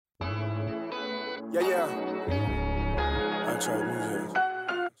Yeah. I try music.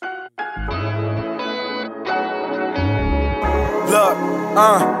 Look,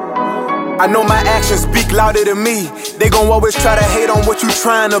 I know my actions speak louder than me. They gon' always try to hate on what you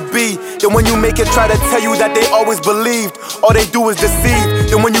trying to be. Then when you make it, try to tell you that they always believed. All they do is deceive.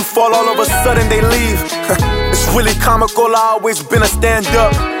 Then when you fall, all of a sudden they leave. It's really comical, I always been a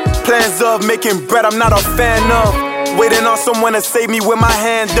stand-up. Plans of making bread, I'm not a fan of. Waiting on someone to save me with my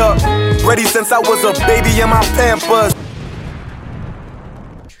hand up. Ready since I was a baby in my Pampers.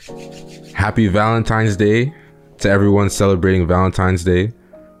 Happy Valentine's Day to everyone celebrating Valentine's Day.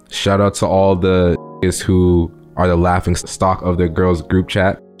 Shout out to all the who are the laughing stock of their girls group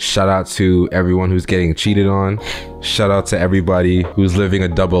chat. Shout out to everyone who's getting cheated on. Shout out to everybody who's living a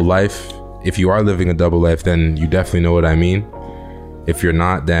double life. If you are living a double life, then you definitely know what I mean. If you're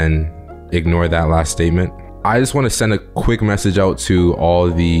not, then ignore that last statement. I just want to send a quick message out to all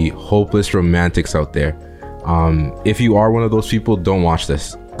the hopeless romantics out there. If you are one of those people, don't watch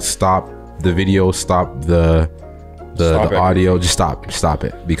this. Stop the video, stop the audio, just stop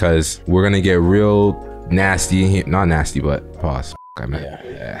it, because we're gonna get real nasty. Not nasty, but pause.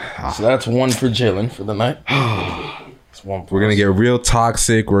 Yeah. So that's one for Jalen for the night. We're gonna get real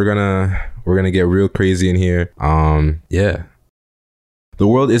toxic. We're gonna get real crazy in here. Yeah. The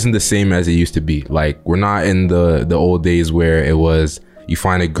world isn't the same as it used to be. Like, we're not in the old days where it was you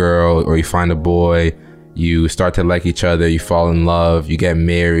find a girl or you find a boy, you start to like each other, you fall in love, you get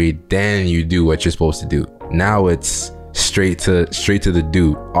married, then you do what you're supposed to do. Now it's straight to the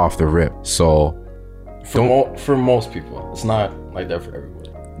dude off the rip. So for most people, it's not like that for everybody.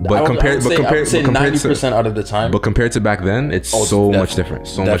 But compared to 90% out of the time. But compared to back then, it's so much different.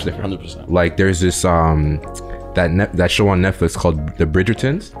 So much different. 100%. Like, there's this that show on Netflix called The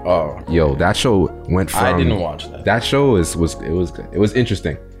Bridgertons. Oh, yo, that show went from. I didn't watch that. That show was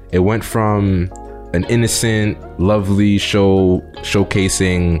interesting. It went from an innocent, lovely show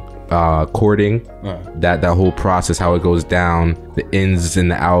showcasing courting, that whole process, how it goes down, the ins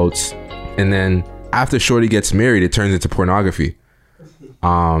and the outs, and then after Shorty gets married, it turns into pornography.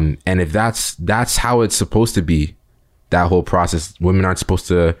 And if that's how it's supposed to be. That whole process, women aren't supposed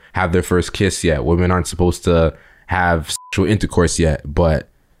to have their first kiss yet. Women aren't supposed to have sexual intercourse yet. But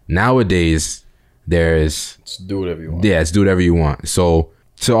nowadays, there's... Let's do whatever you want. Yeah, let's do whatever you want. So,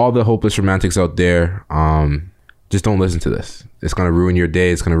 to all the hopeless romantics out there, just don't listen to this. It's going to ruin your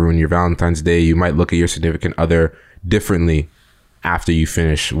day. It's going to ruin your Valentine's Day. You might look at your significant other differently after you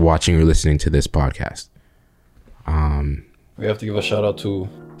finish watching or listening to this podcast. We have to give a shout out to...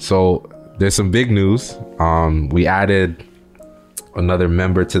 So... There's some big news. We added another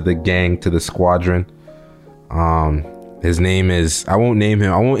member to the gang, to the squadron. His name is, I won't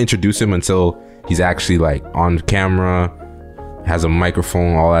introduce him until he's actually like on camera, has a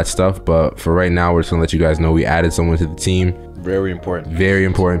microphone, all that stuff. But for right now, we're just gonna let you guys know we added someone to the team. Very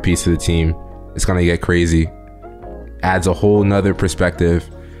important piece to the team. It's gonna get crazy. Adds a whole nother perspective.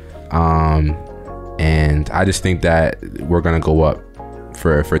 And I just think that we're gonna go up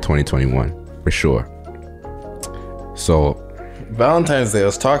for 2021 for sure. So Valentine's Day,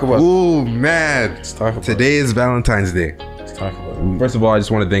 let's talk about. Ooh, man, let's talk about today is Valentine's Day. Let's talk about it. First of all, I just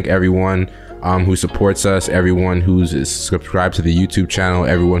want to thank everyone who supports us, everyone who's subscribed to the YouTube channel,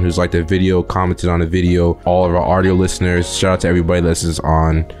 everyone who's liked the video, commented on the video, all of our audio listeners. Shout out to everybody that listens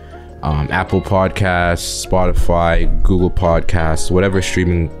on Apple Podcasts, Spotify, Google Podcasts, whatever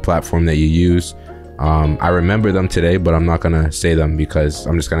streaming platform that you use. I remember them today, but I'm not gonna say them because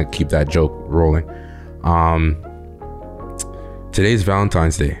I'm just gonna keep that joke rolling. Today's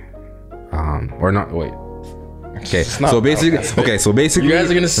Valentine's Day, or not? Wait. Okay. So basically, you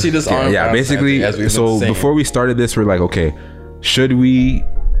guys are gonna see this on. Yeah. Basically, so before we started this, we're like, okay, should we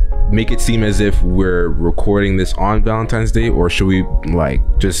make it seem as if we're recording this on Valentine's Day, or should we like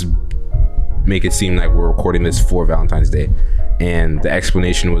just make it seem like we're recording this for Valentine's Day? And the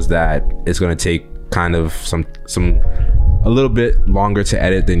explanation was that it's gonna take kind of some a little bit longer to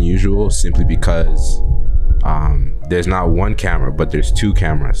edit than usual, simply because there's not one camera, but there's two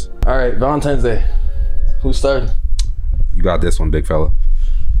cameras. All right, Valentine's Day. Who started? You got this one, big fella.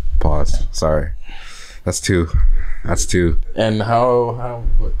 Pause. Sorry. That's two. And how?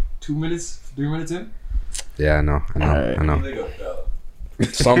 What? 2 minutes? 3 minutes in? Yeah, I know.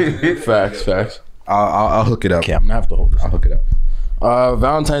 Something. Facts. I'll hook it up. Okay, I'm gonna have to hold this. I'll hook it up.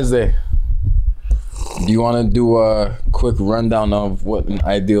 Valentine's Day. Do you want to do a quick rundown of what an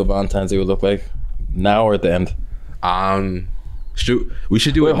ideal Valentine's Day would look like, now or at the end? We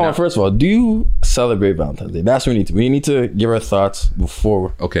should do it. Hold on. First of all, do you celebrate Valentine's Day? That's what we need to. We need to give our thoughts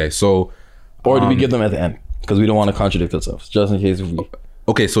before. Okay, so. Or do we give them at the end? Because we don't want to contradict ourselves, just in case we.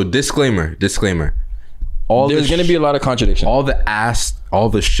 Okay, so disclaimer. There's gonna be a lot of contradiction. all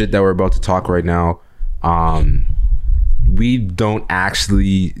the shit that we're about to talk right now. We don't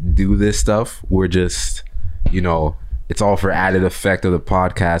actually do this stuff. We're just, it's all for added effect of the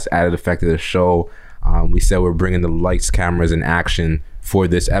podcast, added effect of the show. We said we're bringing the lights, cameras, and action for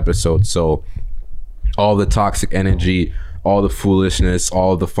this episode. So all the toxic energy, all the foolishness,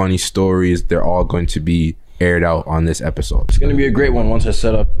 all the funny stories, they're all going to be aired out on this episode. It's gonna be a great one once I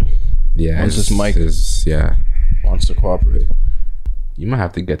set up. Yeah, once this mic wants to cooperate. You might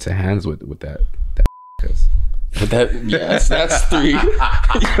have to get to hands with that. Cause But yes, that's 3.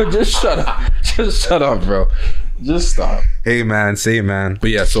 Yo, just shut up. Just shut up, bro. Just stop. Hey man, say man. But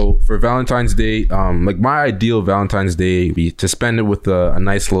yeah, so for Valentine's Day, like my ideal Valentine's Day would be to spend it with a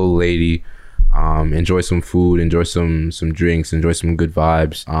nice little lady, enjoy some food, enjoy some drinks, enjoy some good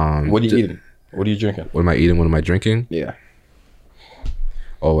vibes. What are you eating? What are you drinking? What am I eating? What am I drinking? Yeah.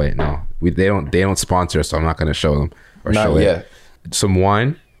 Oh wait, no. They don't sponsor, so I'm not gonna show them or Not show yet. it. Some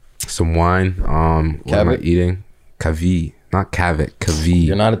wine. What am I eating? Cavi, not Cavit. Cavi.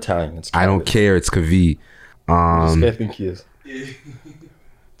 You're not Italian. It's I don't care. It's Cavi. I think he is.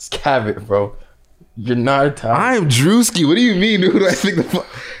 It's Cavit, bro. You're not Italian. I am Drewski. What do you mean? Who do I think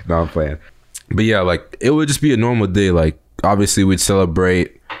No, I'm playing. But yeah, like it would just be a normal day. Like obviously we'd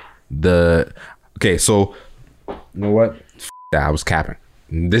celebrate okay, so you know what? That I was capping.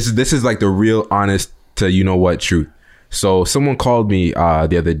 This is like the real honest to truth. So someone called me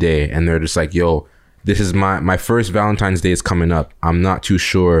the other day and they're just like, yo, this is my first Valentine's Day is coming up. I'm not too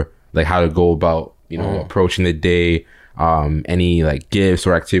sure like how to go about, approaching the day, any like gifts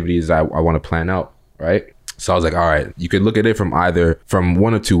or activities I want to plan out, right? So I was like, all right, you could look at it from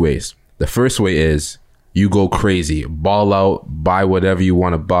one or two ways. The first way is you go crazy, ball out, buy whatever you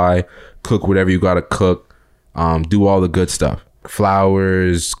want to buy, cook whatever you got to cook, do all the good stuff.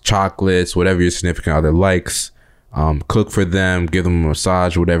 Flowers, chocolates, whatever your significant other likes, cook for them, give them a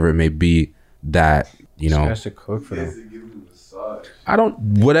massage, whatever it may be that, Has to cook for them. I don't,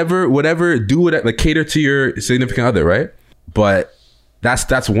 whatever, do whatever, like cater to your significant other, right? But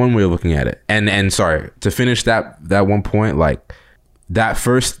that's one way of looking at it. And sorry, to finish that one point, like that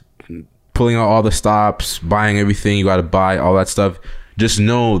first pulling out all the stops, buying everything you got to buy, all that stuff, just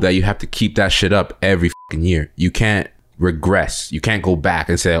know that you have to keep that shit up every fucking year. You can't regress. You can't go back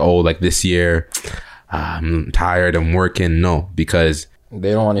and say, oh, like this year, I'm tired, I'm working. No, because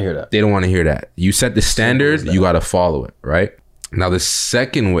they don't want to hear that. They don't want to hear that. You set the standard, you got to follow it, right? Now the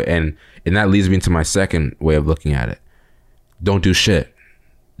second way, and that leads me into my second way of looking at it. Don't do shit.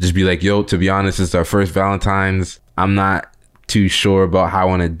 Just be like, yo, to be honest, it's our first Valentine's. I'm not too sure about how I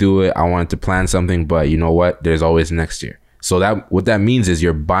want to do it. I wanted to plan something, but you know what? There's always next year. So what that means is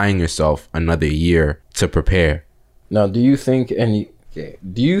you're buying yourself another year to prepare. Now, do you think anybody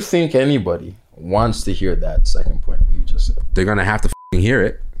wants to hear that second point what you just said? They're gonna have to hear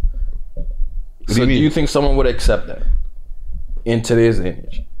it. Do you think someone would accept that in today's day and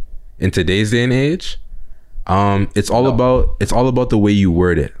age? In today's day and age, it's all about the way you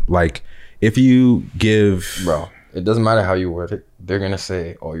word it. Like if you give, bro, it doesn't matter how you word it. They're gonna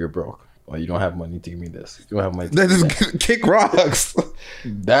say, "Oh, you're broke. Or you don't have money to give me this. You don't have money to give me that." Kick rocks. But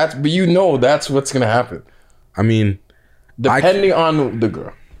that's what's gonna happen. I mean, depending on the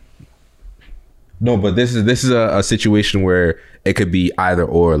girl. No, but this is a situation where it could be either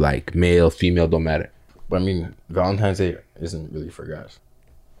or, like male, female, don't matter. But I mean, Valentine's Day isn't really for guys.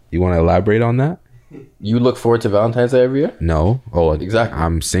 You want to elaborate on that? You look forward to Valentine's Day every year? No. Oh, exactly.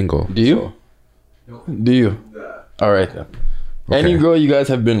 I'm single. Do you? No. Do you? Nah. All right then. Okay. Any girl you guys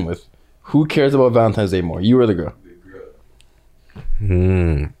have been with, who cares about Valentine's Day more? You or the girl? The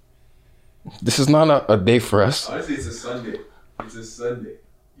girl. This is not a day for us. Honestly, it's a Sunday. It's a Sunday.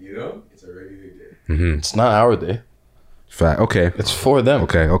 It's a regular day. Mm-hmm. It's not our day. Fact. Okay. It's for them.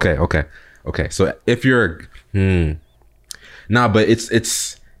 Okay. So if you're, but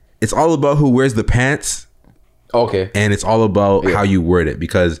it's all about who wears the pants. Okay. And it's all about how you word it.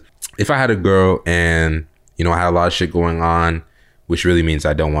 Because if I had a girl and I had a lot of shit going on, which really means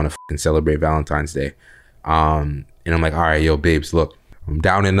I don't want to fucking celebrate Valentine's Day, and I'm like, all right, yo, babes, look, I'm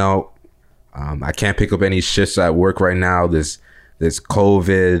down and out. I can't pick up any shifts at work right now. There's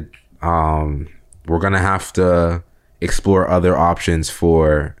COVID. We're gonna have to explore other options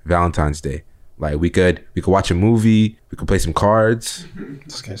for Valentine's Day. Like we could watch a movie, we could play some cards,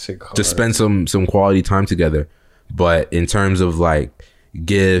 to spend some quality time together. But in terms of like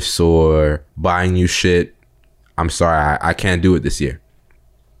gifts or buying you shit, I'm sorry, I can't do it this year.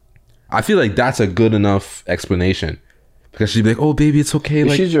 I feel like that's a good enough explanation, because she'd be like, oh baby, it's okay. If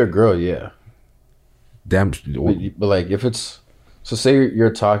like she's your girl, yeah. Damn. But like if it's So say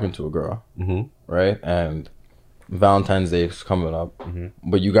you're talking to a girl, Mm-hmm. right? And Valentine's Day is coming up,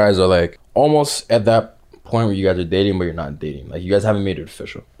 but you guys are like almost at that point where you guys are dating, but you're not dating. Like you guys haven't made it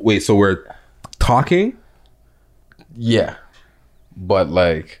official. Wait, so we're talking? Yeah, but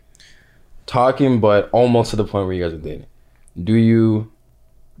like talking, but almost to the point where you guys are dating. Do you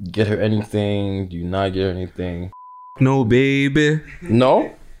get her anything? Do you not get her anything? No, baby.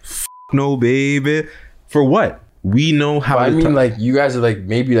 No. No, baby. For what? We know how. But I to mean, ta- like you guys are like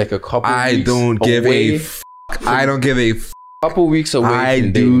maybe like a couple. I weeks don't give away, a. I don't give a. couple weeks away. I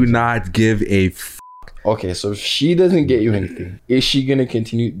from do dating. not give a. Okay, so if she doesn't get you anything, is she gonna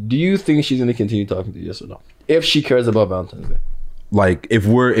continue? Do you think she's gonna continue talking to you? Yes or no? If she cares about Valentine's Day, Like if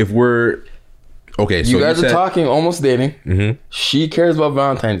we're. Okay, so you guys are said, talking, almost dating. Mhm. She cares about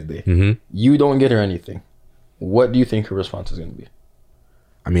Valentine's Day. Mhm. You don't get her anything. What do you think her response is gonna be?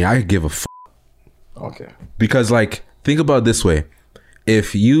 I mean, I give a. Okay. Because like think about it this way,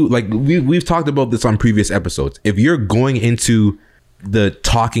 if you like we've talked about this on previous episodes, if you're going into the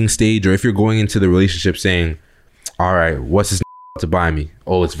talking stage or if you're going into the relationship saying, all right, what's this to buy me?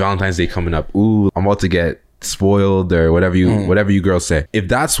 Oh, it's Valentine's Day coming up, ooh, I'm about to get spoiled or whatever you girls say. If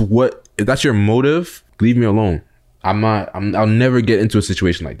that's your motive, leave me alone. I'll never get into a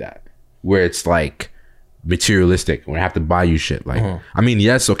situation like that where it's like materialistic when I have to buy you shit. Like I mean,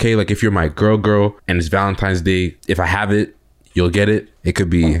 yes, okay, like if you're my girl and it's Valentine's Day, if I have it, you'll get it. It could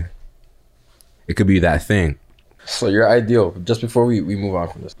be that thing. So your ideal, just before we move on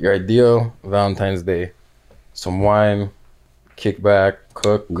from this, your ideal Valentine's Day, some wine, kick back,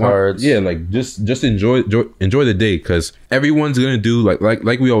 cook, cards. Yeah, like just enjoy the day, because everyone's gonna do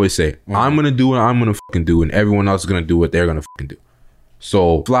like we always say, I'm gonna do what I'm gonna fucking do, and everyone else is gonna do what they're gonna fucking do.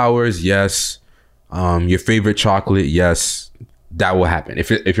 So flowers, yes. Your favorite chocolate, yes, that will happen if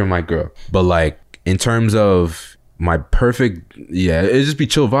you're my girl. But like in terms of my perfect, yeah, it'd just be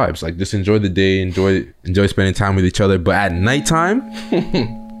chill vibes. Like just enjoy the day, enjoy spending time with each other. But at nighttime,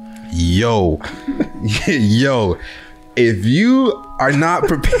 yo, if you are not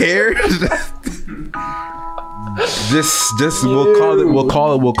prepared, just we'll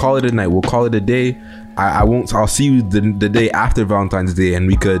call it a night. We'll call it a day. I won't. I'll see you the day after Valentine's Day, and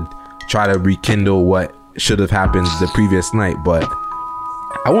we could try to rekindle what should have happened the previous night. But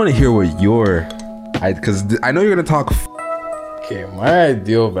I want to hear what because I know you're gonna talk. Okay, my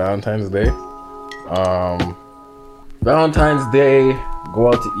ideal Valentine's Day. Valentine's Day, go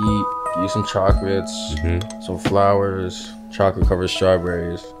out to eat, get you some chocolates, some flowers, chocolate covered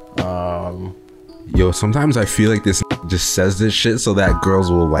strawberries. Yo, sometimes I feel like this just says this shit so that girls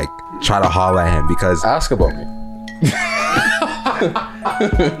will like try to holler at him because Ask about me.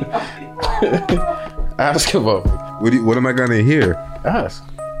 Ask about me. what am I gonna hear? Ask.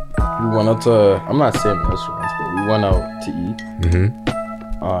 We went out to, I'm not saying restaurants, but we went out to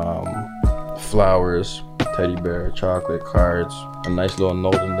eat. Flowers, teddy bear, chocolate, cards, a nice little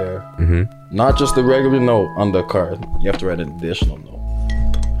note in there. Not just the regular note on the card. You have to write an additional note.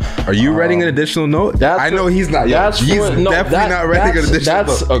 Are you writing an additional note? I know he's not. He's definitely not writing an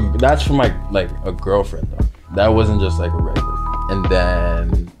additional note. That's for my a girlfriend though. That wasn't just like a regular. And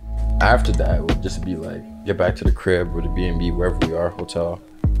then after that, it would just be like get back to the crib or the B&B, wherever we are, hotel.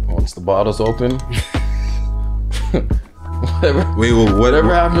 Once the bottle's open,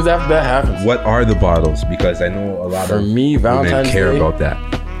 whatever happens after that happens. What are the bottles? Because I know a lot For of me, Valentine's women care Day, about that.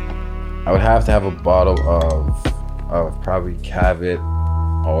 I would have to have a bottle of probably Cavit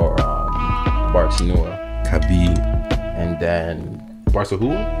or Bartanua, Kabi. and then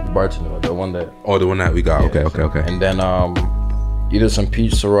Barcelona? the one that. Oh, the one that we got. Yeah. Okay. And then either some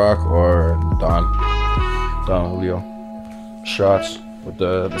peach Ciroc or Don Julio shots with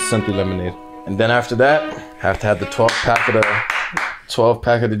the Simply lemonade. And then after that, have to have the 12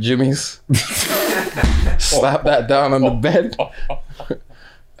 pack of the Jimmy's. Slap that down on the bed.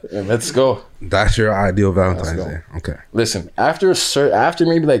 And let's go. That's your ideal Valentine's Day. Okay. Listen, after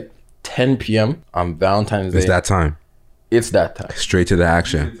maybe like 10 p.m. on Valentine's Day, It's that time. It's that time. Straight to the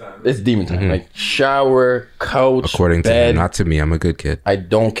action. It's demon time. Like shower, couch, According to bed. him, not to me. I'm a good kid. I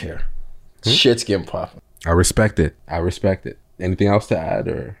don't care. Shit's getting popping. I respect it. Anything else to add,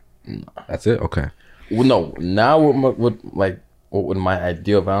 or that's it? Okay. Well, no. Now what would my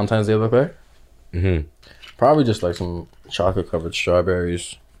ideal Valentine's Day look like? Probably just like some chocolate covered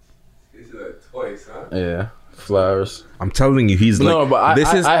strawberries. These are like toys, huh? Yeah, flowers. I'm telling you, he's No, like,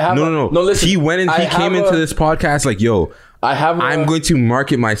 but I have no. No, listen, he went and he came into this podcast like, yo, I'm going to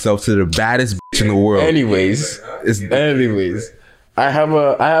market myself to the baddest bitch in the world. Anyways, I have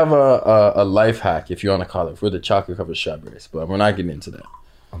a life hack, if you want to call it, for the chocolate covered strawberries, but we're not getting into that.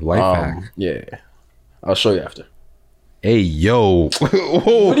 A life hack. Yeah, I'll show you after. Hey, yo.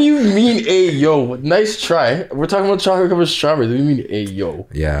 What do you mean, hey, yo? Nice try. We're talking about chocolate covered strawberries. What do you mean, hey, yo?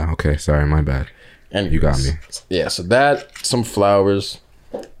 Yeah, okay. Sorry, my bad. Anyways, You got me. Yeah, so that, some flowers.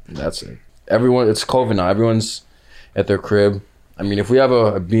 That's it. Everyone, it's COVID now. Everyone's at their crib. I mean, if we have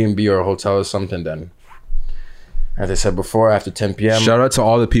a B&B or a hotel or something, then, as I said before, after 10 p.m. Shout out to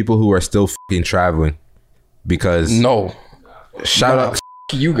all the people who are still fucking traveling. Because No. shout out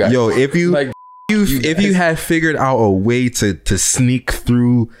You guys. yo, if you Like, if you had figured out a way to sneak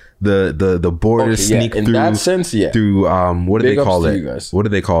through the border, okay, sneak yeah, in through that sense, yeah. through what do Big they ups call to it? you guys. What do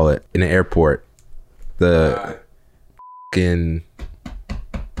they call it in the airport? The fucking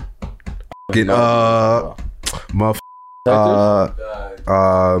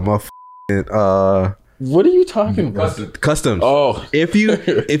What are you talking about? customs. Oh, If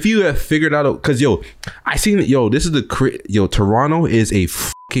you have figured out, because I seen this is Toronto is a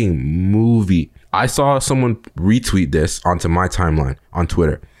fucking movie. I saw someone retweet this onto my timeline on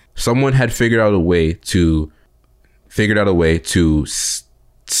Twitter. Someone had figured out a way to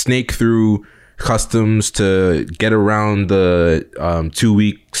snake through customs to get around the 2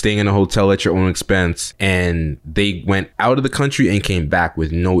 week staying in a hotel at your own expense, and they went out of the country and came back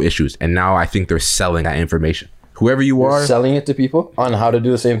with no issues. And now I think they're selling that information. Whoever you are, selling it to people on how to do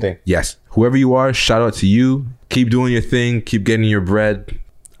the same thing. yes, whoever you are, shout out to you. Keep doing your thing. Keep getting your bread.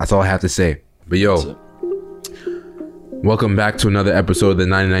 That's all I have to say. But welcome back to another episode of the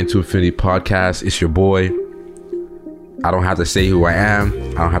 99 to Infinity podcast. It's your boy. I don't have to say who I am.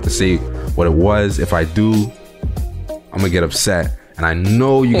 I don't have to say what it was. If I do, I'm gonna get upset. And I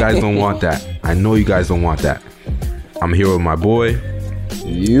know you guys don't want that. I know you guys don't want that. I'm here with my boy.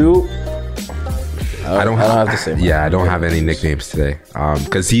 You. I don't have to say. Yeah, I don't have any nicknames today.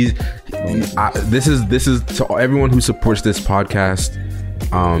 Because this is to everyone who supports this podcast.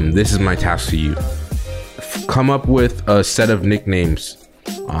 This is my task to you. Come up with a set of nicknames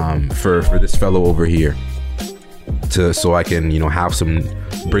for this fellow over here, so I can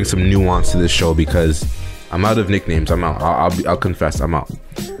bring some nuance to this show, because I'm out of nicknames. I'm out. I'll confess, I'm out.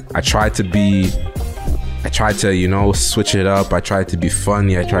 I tried to switch it up. I tried to be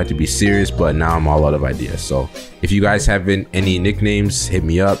funny. I tried to be serious, but now I'm all out of ideas. So if you guys have any nicknames, hit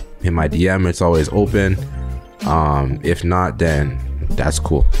me up. Hit my DM. It's always open. If not, then that's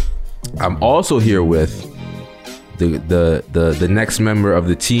cool. I'm also here with the next member of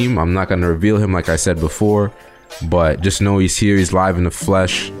the team. I'm not gonna reveal him like I said before, but just know he's here. He's live in the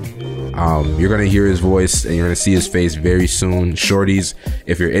flesh. You're gonna hear his voice and you're gonna see his face very soon. Shorties,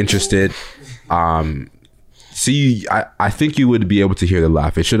 if you're interested, I think you would be able to hear the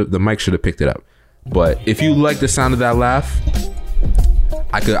laugh. The mic should have picked it up. But if you like the sound of that laugh,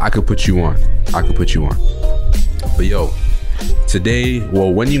 I could put you on. But today,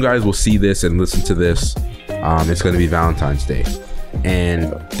 when you guys will see this and listen to this, it's gonna be Valentine's Day,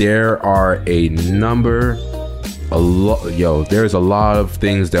 and there are there's a lot of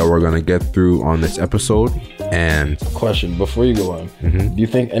things that we're gonna get through on this episode. And Question before you go on, do you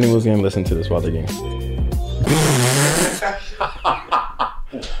think anyone's gonna listen to this while they're gaming?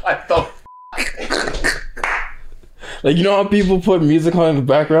 I thought. Like, you know how people put music on in the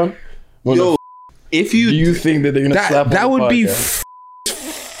background? if you Do you think that they're gonna slap? that on the would be podcast?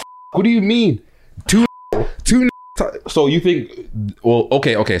 what do you mean? Two. So you think? Well,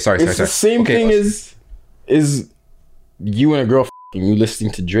 okay. Sorry. It's the same thing as you and a girl and you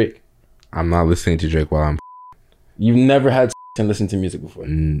listening to Drake. I'm not listening to Drake while I'm You've never had and listened to music before.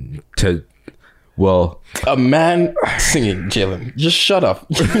 A man singing, Jalen. Just shut up.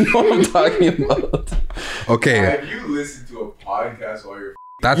 You know what I'm talking about. Okay. Have you listened to a podcast while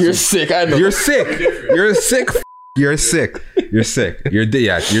You're sick. I know. You're sick. You're sick. You're sick. You're sick. You're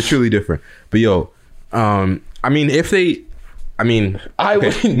truly different. But I wouldn't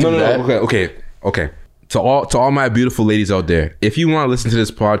do that. Okay. To all my beautiful ladies out there, if you want to listen to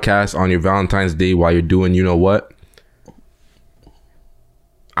this podcast on your Valentine's Day while you're doing, you know what?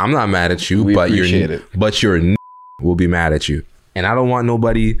 I'm not mad at you, but your will be mad at you, and I don't want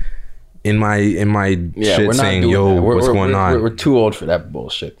nobody in my shit saying, "Yo, what's going on?" We're too old for that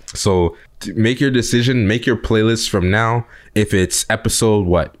bullshit. So make your decision, make your playlist from now. If it's episode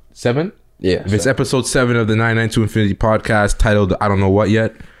 7? Yeah. If it's episode 7 of the 99 to Infinity podcast titled I don't know what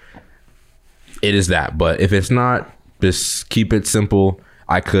yet, it is that. But if it's not, just keep it simple.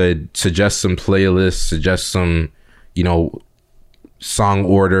 I could suggest some playlists, suggest some, song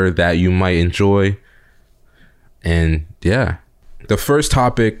order that you might enjoy. And yeah, the first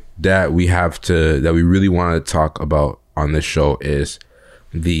topic that we really want to talk about on this show is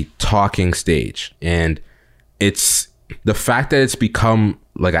the talking stage. And it's the fact that it's become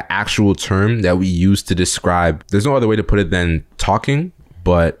like an actual term that we use to describe. There's no other way to put it than talking,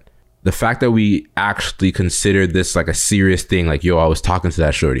 but the fact that we actually consider this like a serious thing, like, yo, I was talking to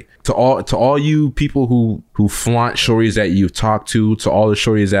that shorty. To all you people who flaunt shorties that you've talked to all the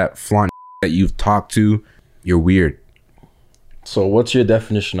shorties that flaunt that you've talked to, you're weird. So what's your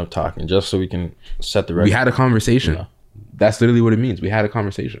definition of talking? Just so we can set the record. We had a conversation. No. That's literally what it means. We had a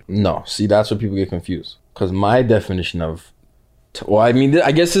conversation. No, see, that's where people get confused. Because my definition of, I mean,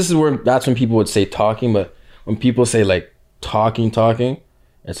 I guess this is where that's when people would say talking. But when people say like talking,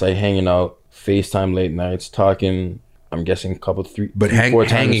 it's like hanging out, FaceTime late nights, talking. I'm guessing a couple, three. But four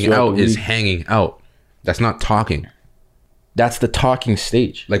times hanging throughout out the is week. hanging out. That's not talking. That's the talking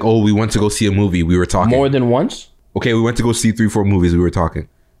stage. Like, oh, we went to go see a movie. We were talking. More than once? Okay, we went to go see 3-4 movies. We were talking.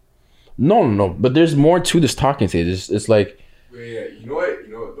 No. But there's more to this talking stage. It's like. Wait, yeah. You know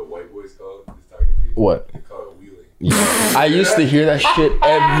what the white boys call this talking stage? What? They call it wheeling. Yeah. I used to hear that shit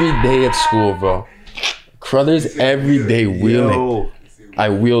every day at school, bro. Crothers every day wheeling. Yo. I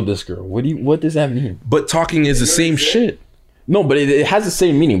wheeled this girl. What does that mean? But talking is the same shit. No, but it has the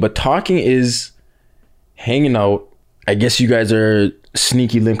same meaning. But talking is hanging out. I guess you guys are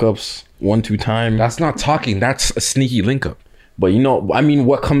sneaky link ups 1-2 times. That's not talking. That's a sneaky link up. But you know, I mean,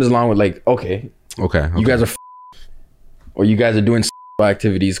 what comes along with like, okay, Okay. you guys are or you guys are doing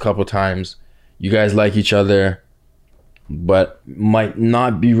activities a couple times. You guys like each other, but might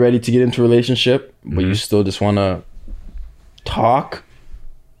not be ready to get into a relationship, but you still just want to talk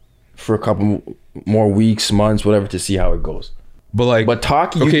for a couple more weeks, months, whatever, to see how it goes. But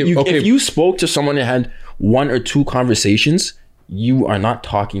talking, if you spoke to someone and had 1 or 2 conversations, you are not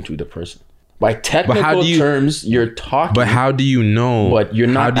talking to the person. By technical terms, you're talking. But how do you know? But you're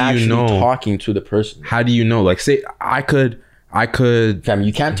not actually talking to the person. How do you know? Like, say I could. Fam,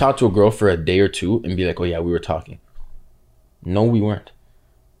 you can't talk to a girl for a day or 2 and be like, oh yeah, we were talking. No, we weren't.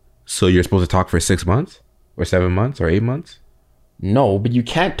 So you're supposed to talk for 6 months or 7 months or 8 months? No, but you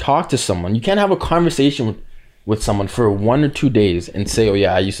can't talk to someone. You can't have a conversation with someone for 1 or 2 days and say, oh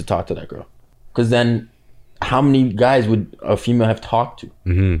yeah, I used to talk to that girl. Because then how many guys would a female have talked to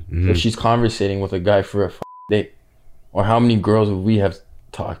if she's conversating with a guy for a day? Or how many girls would we have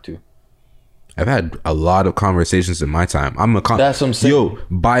talked to? I've had a lot of conversations in my time. That's what I'm saying. Yo,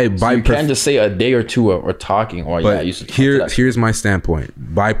 you can't just say a day or 2 or talking. Or but yeah, I used to talk to that. Here's my standpoint.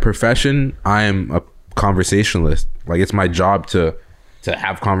 By profession, I am a conversationalist. Like, it's my job to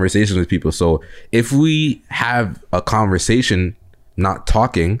have conversations with people. So if we have a conversation, not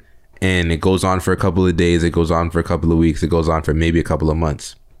talking, and it goes on for a couple of days, it goes on for a couple of weeks, it goes on for maybe a couple of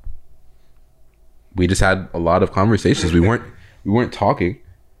months, we just had a lot of conversations. We weren't talking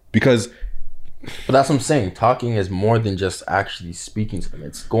because. But that's what I'm saying. Talking is more than just actually speaking to them.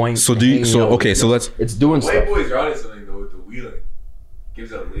 It's going. So let's. It's doing White stuff. boys are onto something though with the wheeling.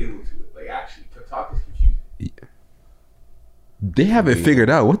 Gives a label to it. Like, actually, talk is confusing. They haven't figured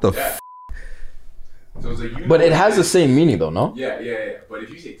out what the. Yeah. So it's like, But it has the same meaning though, no? Yeah. But if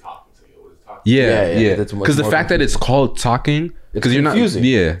you say talking, it's like, what is talking? Yeah. That's much Because the more fact that it's called talking, because you're not. confusing.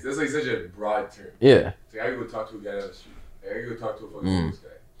 Yeah. That's like such a broad term. Yeah. It's like, I could go talk to a guy down the street. Like, I could go talk to a fucking homeless guy.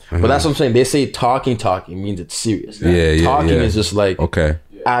 But that's what I'm saying. They say talking means it's serious. Yeah. Talking is just like okay.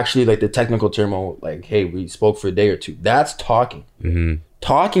 actually like the technical term of like, hey, we spoke for a day or 2. That's talking.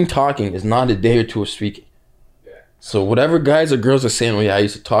 Talking is not a day or 2 of speaking. Yeah. So whatever guys or girls are saying, oh yeah, I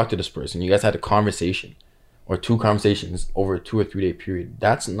used to talk to this person. You guys had a conversation or 2 conversations over a 2 or 3 day period.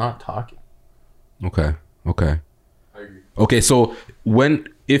 That's not talking. Okay. I agree. Okay. So when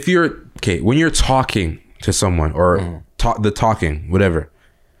you're talking to someone or talking, whatever,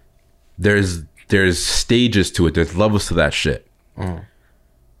 there's stages to it. There's levels to that shit.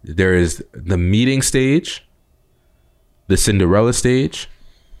 There is the meeting stage, the Cinderella stage,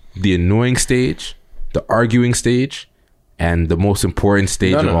 the annoying stage, the arguing stage, and the most important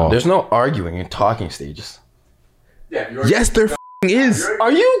stage of all. There's no arguing in talking stages. Yeah. Yes, there is.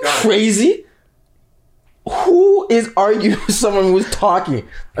 Are you crazy? Who is arguing with someone who's talking?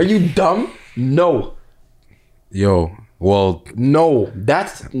 Are you dumb? No. Yo, well, No.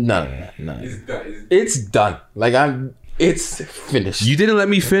 That's no. It's done. It's done. Like it's finished. you didn't let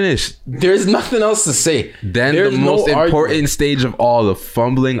me finish. There's nothing else to say. Then There's the most no important argument. stage of all, the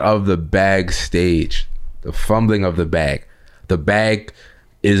fumbling of the bag stage. The fumbling of the bag. The bag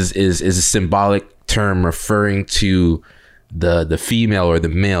is a symbolic term referring to the female or the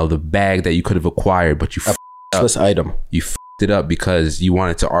male, the bag that you could have acquired, but you This item. you fucked it up because you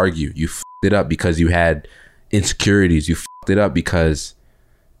wanted to argue. You fucked it up because you had insecurities. You fucked it up because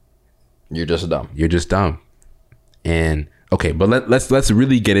You're just dumb. you're just dumb. And okay, but let's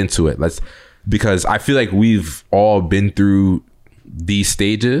really get into it. Because I feel like we've all been through these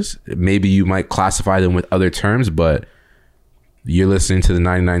stages, maybe you might classify them with other terms, but you're listening to the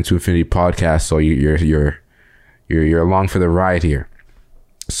 99 to Infinity podcast, so you're along for the ride here.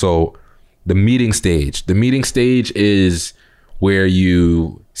 So the meeting stage is where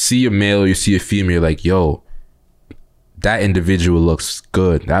you see a male, you see a female, you're like, yo, that individual looks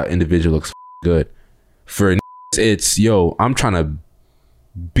good. That individual looks good. For it's, yo, I'm trying to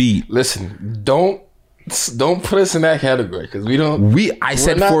beat. Listen, don't put us in that category because we don't. We're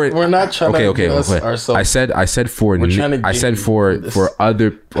not trying to okay. ourselves. I said for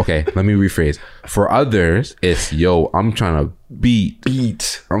other. Okay, let me rephrase. For others, it's, yo, I'm trying to beat.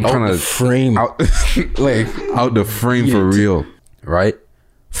 I'm trying to frame out the frame beat for it. real, right?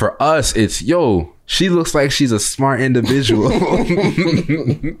 For us, it's, yo, she looks like she's a smart individual.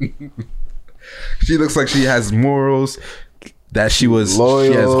 She looks like she has morals. That she has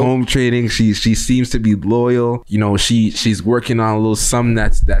home training. She seems to be loyal. You know, she's working on a little something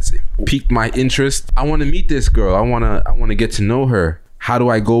that's piqued my interest. I want to meet this girl. I want to get to know her. How do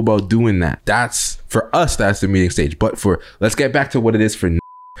I go about doing that? That's for us. That's the meeting stage. But let's get back to what it is for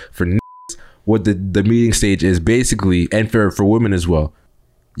what the meeting stage is basically, and for women as well.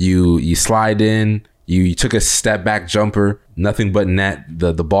 You slide in. You took a step back jumper. Nothing but net.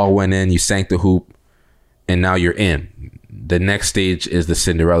 The ball went in. You sank the hoop, and now you're in. The next stage is the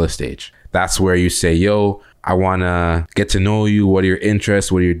Cinderella stage. That's where you say, yo, I want to get to know you. What are your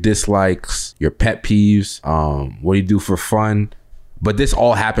interests? What are your dislikes? Your pet peeves? What do you do for fun? But this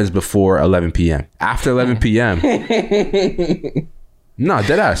all happens before 11 p.m. After 11 p.m. No,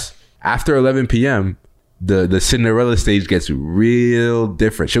 deadass. After 11 p.m., the Cinderella stage gets real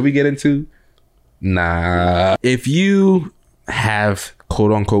different. Should we get into? Nah. If you have,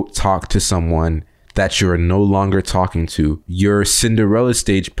 quote unquote, talked to someone that you're no longer talking to, your Cinderella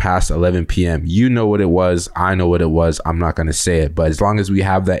stage past 11 p.m. You know what it was. I know what it was. I'm not going to say it. But as long as we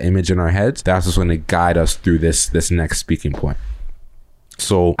have that image in our heads, that's what's going to guide us through this next speaking point.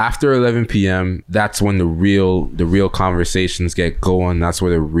 So after 11 p.m., that's when the real conversations get going. That's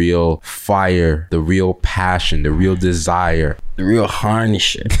where the real fire, the real passion, the real desire, the real horny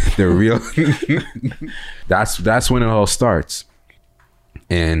shit, the real... That's when it all starts.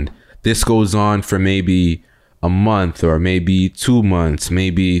 And this goes on for maybe a month or maybe 2 months,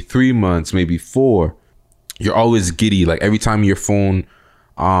 maybe 3 months, maybe 4. You're always giddy. Like every time your phone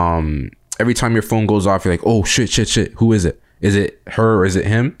goes off, you're like, oh shit. Who is it? Is it her or is it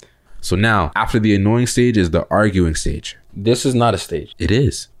him? So now after the annoying stage is the arguing stage. This is not a stage. It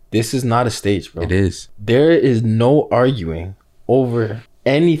is. This is not a stage, bro. It is. There is no arguing over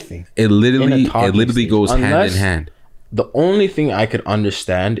anything. It literally goes hand in hand. The only thing I could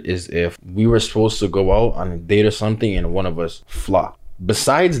understand is if we were supposed to go out on a date or something and one of us flopped.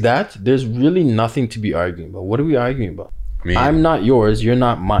 Besides that, there's really nothing to be arguing about. What are we arguing about? I'm not yours. You're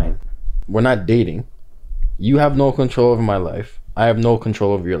not mine. We're not dating. You have no control over my life. I have no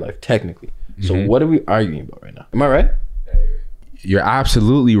control over your life, technically. So what are we arguing about right now? Am I right? You're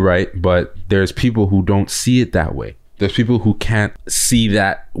absolutely right, but there's people who don't see it that way. There's people who can't see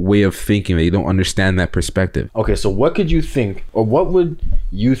that way of thinking. They don't understand that perspective. Okay, so what could you think, or what would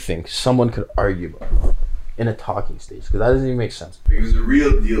you think someone could argue about in a talking stage? Because that doesn't even make sense. If it was a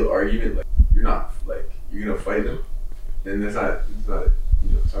real deal argument, like you're gonna fight them, then it's not it's not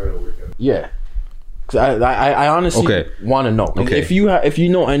gonna work out. Yeah. I honestly want to know. Okay. If you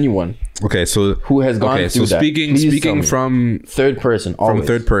know anyone, who has gone through that, speaking from third person, always. From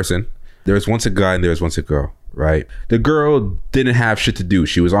third person, there was once a guy and there was once a girl, right? The girl didn't have shit to do.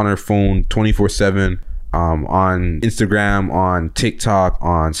 She was on her phone 24/7, on Instagram, on TikTok,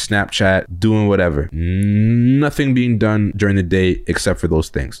 on Snapchat, doing whatever. Nothing being done during the day except for those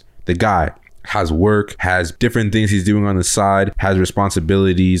things. The guy has work, has different things he's doing on the side, has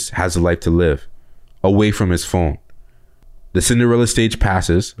responsibilities, has a life to live away from his phone. The Cinderella stage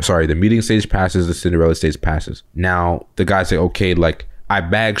passes. Sorry, the meeting stage passes. The Cinderella stage passes. Now the guy say, okay, like I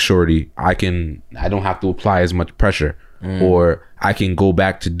bag shorty. I don't have to apply as much pressure, or I can go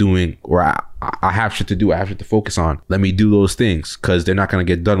back to doing, or I have shit to do. I have shit to focus on. Let me do those things because they're not gonna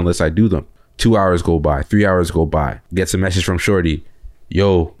get done unless I do them. 2 hours go by. 3 hours go by. Gets a message from shorty.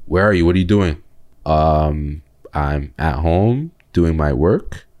 Yo, where are you? What are you doing? I'm at home doing my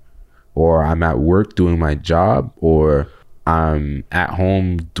work. Or I'm at work doing my job, or I'm at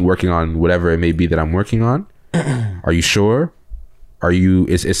home working on whatever it may be that I'm working on. Are you sure?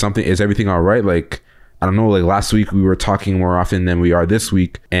 Is everything all right? Like, I don't know, like last week we were talking more often than we are this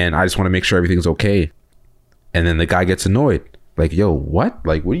week, and I just want to make sure everything's okay. And then the guy gets annoyed. Like, yo, what?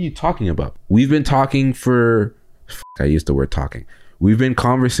 Like, what are you talking about? We've been talking for... I used the word talking. we've been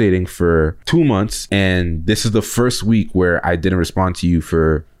conversating for 2 months, and this is the first week where I didn't respond to you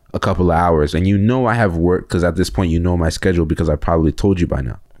for a couple of hours, and you know I have work because at this point you know my schedule because I probably told you by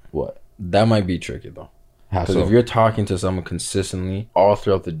now. What? That might be tricky though. Because So if you're talking to someone consistently all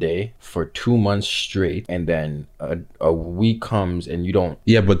throughout the day for 2 months straight, and then a week comes and you don't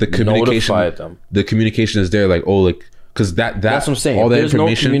but the communication, notify them. the communication is there, like, oh, like, because that's what I'm saying. All If that there's no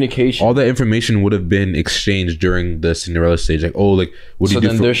information, communication- all that information would have been exchanged during the Cinderella stage. Like, oh, like, what do So you do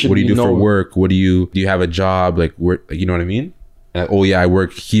then for there should what do you be do for no- work? What do you have a job? Like, where, you know what I mean? And like, oh yeah, I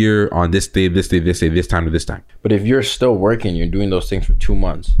work here on this day, this day, this day, this time to this time. But if you're still working, you're doing those things for 2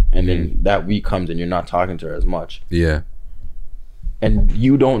 months, and then that week comes and you're not talking to her as much, Yeah. and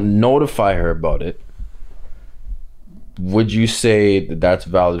you don't notify her about it, would you say that that's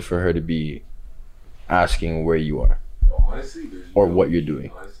valid for her to be asking where you are Honestly, there's or no what you're need-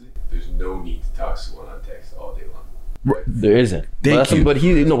 doing? Honestly, there's no need to talk to someone on text all day long. There isn't. Thank you. But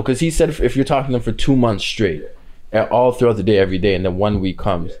because he said if you're talking to them for 2 months straight, and all throughout the day, every day, and then 1 week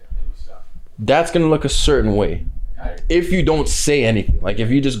comes, And you stop. that's gonna look a certain way. If you don't say anything, like if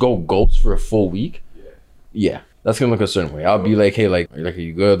you just go ghost for a full week, yeah, that's gonna look a certain way. I'll be like, hey, like are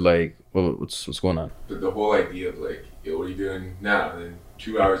you good? Like, what's going on? But the whole idea of like, yo, what are you doing now? And then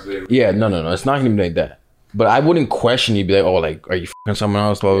 2 hours later, Yeah, no, it's not gonna be like that. But I wouldn't question you, be like, oh, like, are you fucking someone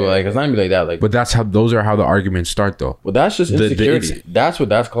else? Blah, blah, blah. Like, it's not gonna be like that. Like, But those are how the arguments start, though. well, that's just the insecurity. That's what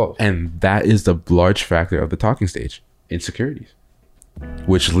that's called. And that is the large factor of the talking stage, insecurities.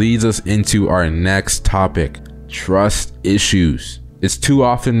 Which leads us into our next topic, trust issues. It's too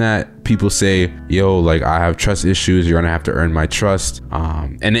often that people say, yo, like, I have trust issues, you're gonna have to earn my trust.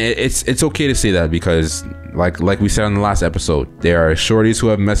 And it's okay to say that because like we said on the last episode, there are shorties who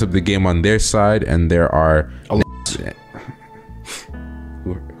have messed up the game on their side, and there are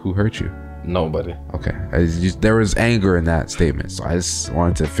who hurt you. Nobody. Okay, there was anger in that statement, so I just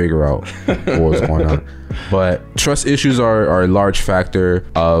wanted to figure out what was going on. But trust issues are a large factor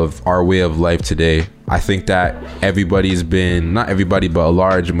of our way of life today. I think that everybody's been, not everybody, but a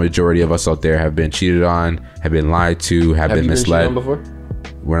large majority of us out there have been cheated on, have been lied to, have been you misled. been cheated on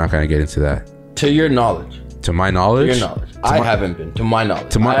before? We're not gonna get into that. To your knowledge. To my knowledge, I haven't been. To my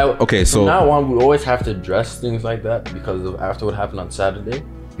knowledge. okay, so from now on, we always have to address things like that because of after what happened on Saturday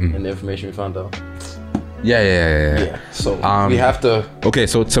and the information we found out. yeah. So we have to. Okay,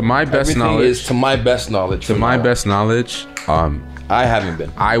 so to my best Everything knowledge, is to my best knowledge. to from my now on. best knowledge, I haven't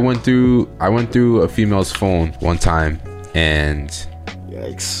been. I went through a female's phone one time, and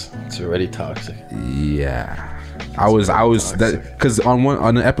Yikes! It's already toxic. yeah, I was that because on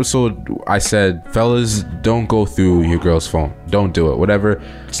an episode I said, fellas, don't go through your girl's phone, don't do it, whatever.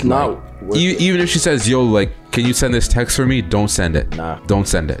 It's not. worth it. Even if she says, yo, like, can you send this text for me? Don't send it. Nah. Don't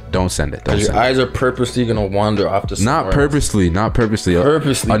send it. Don't send it. Don't Your send it. eyes are purposely gonna wander off to somewhere Not else. purposely. Purposely,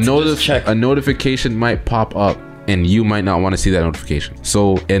 to just check. A notification might pop up and you might not want to see that notification.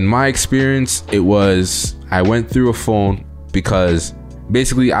 So in my experience, it was, I went through a phone because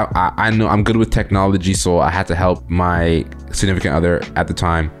basically I know I'm good with technology, so I had to help my significant other at the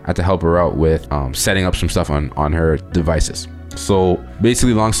time. I had to help her out with setting up some stuff on her devices. So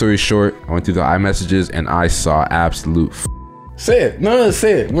basically, long story short, I went through the iMessages and I saw absolute Say it. No,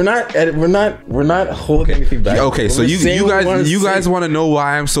 say it. We're not holding anything back. Okay, so We're you saying what we wanna guys say. want to know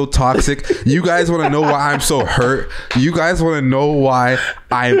why I'm so toxic. You guys want to know why I'm so hurt. You guys want to know why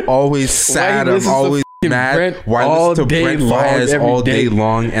I'm always sad. you I'm listen to always fucking mad. Brent Why I all listen to day Brent long, Fayez every all day day.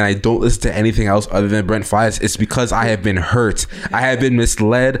 long, and I don't listen to anything else other than Brent Fayez? It's because I have been hurt. I have been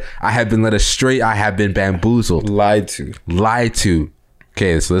misled. I have been led astray. I have been bamboozled. lied to.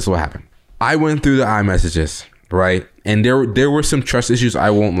 Okay, so this is what happened. I went through the iMessages, right? And there were some trust issues, I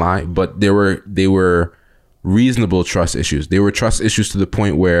won't lie, but they were reasonable trust issues. They were trust issues to the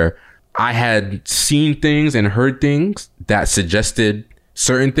point where I had seen things and heard things that suggested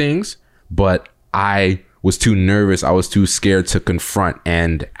certain things, but I was too nervous. I was too scared to confront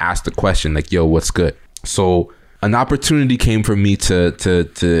and ask the question, like, yo, what's good? So an opportunity came for me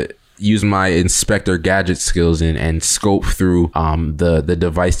to use my Inspector Gadget skills and scope through the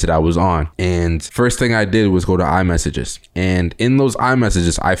device that I was on. And first thing I did was go to iMessages. And in those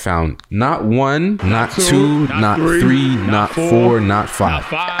iMessages, I found not one, not two, not three, not four, not five.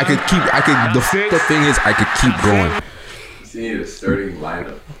 The thing is, I could keep going. You need a starting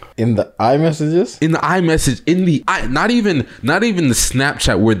lineup. In the iMessages? In the iMessage, not even the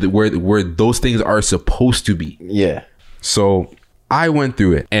Snapchat where those things are supposed to be. Yeah. So I went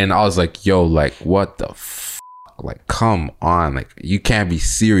through it and I was like, yo, like, what the like, come on, like, you can't be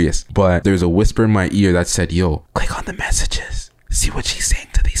serious. But there's a whisper in my ear that said, yo, click on the messages, see what she's saying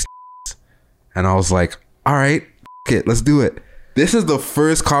to these. And I was like, all right, it, let's do it. This is the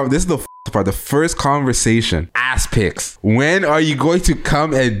first this is the part. The first conversation. Ass pics. When are you going to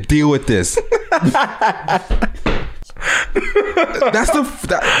come and deal with this? That's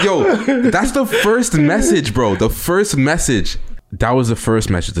the first message, bro. The first message. That was the first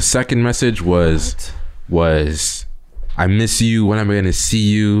message. The second message was I miss you. When am I gonna see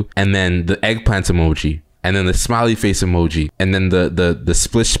you? And then the eggplant emoji, and then the smiley face emoji, and then the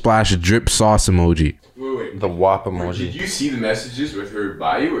splish splash drip sauce emoji. Wait. The WAP emoji. Did you see the messages with her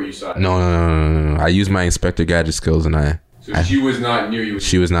by you, or you saw it? No. I used my Inspector Gadget skills, and she was not near you.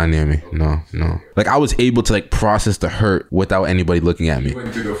 She was not near me. No. Like I was able to like process the hurt without anybody looking at me. You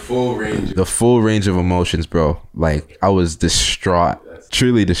went through the full range. The full range of emotions, bro. Like I was distraught,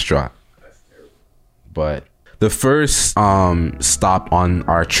 truly distraught. That's terrible. But the first stop on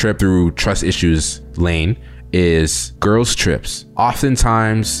our trip through trust issues lane is girls trips.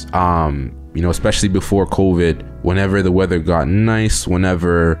 Oftentimes, especially before COVID, whenever the weather got nice,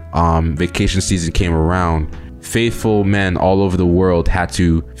 whenever vacation season came around, faithful men all over the world had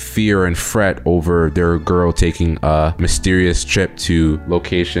to fear and fret over their girl taking a mysterious trip to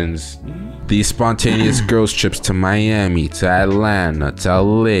locations. These spontaneous girls trips to Miami, to Atlanta, to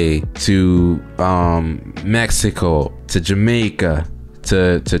LA, to Mexico, to Jamaica,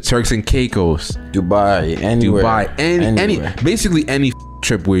 to Turks and Caicos, Dubai, anywhere. any basically any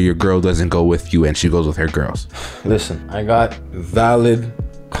trip where your girl doesn't go with you and she goes with her girls. Listen, I got valid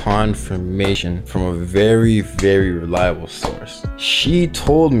confirmation from a very, very reliable source. She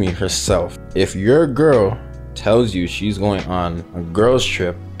told me herself, if your girl tells you she's going on a girls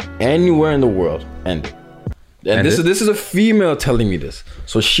trip anywhere in the world, end it. And this is a female telling me this.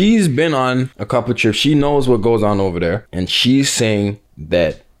 So she's been on a couple trips. She knows what goes on over there, and she's saying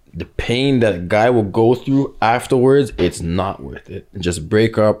that the pain that a guy will go through afterwards, it's not worth it. Just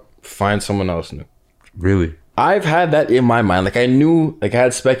break up, find someone else new. Really? I've had that in my mind. Like I knew, like I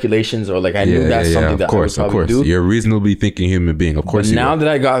had speculations, or like I knew that's something that I would probably do. You're a reasonably thinking human being. Of course. But now that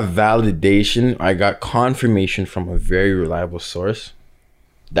I got validation, I got confirmation from a very reliable source.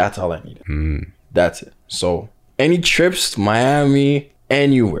 That's all I needed. That's it. So any trips, Miami,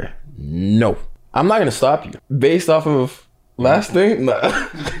 anywhere, no. I'm not gonna stop you based off of last thing. Nah.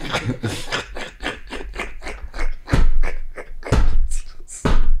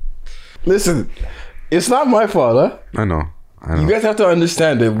 Listen. It's not my fault, huh? I know. You guys have to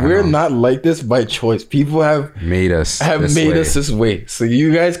understand that we're not like this by choice. People have made us this way. So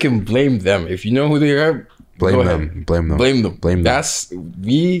you guys can blame them. If you know who they are, blame them. That's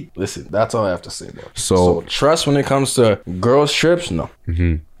listen, that's all I have to say, bro. So trust when it comes to girls trips, no.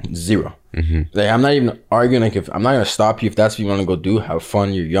 Zero. Like I'm not even arguing. Like I'm not gonna stop you if that's what you want to go do. Have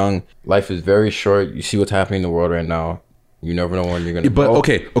fun. You're young. Life is very short. You see what's happening in the world right now. You never know when you're gonna. But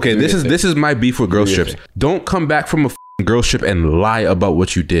okay. This is my beef with girls trips. Don't come back from a girls trip and lie about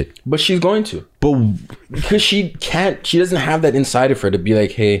what you did. But she's going to. But because she doesn't have that inside of her to be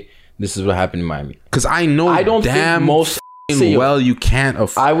like, hey, this is what happened in Miami. Because I don't think most you can't.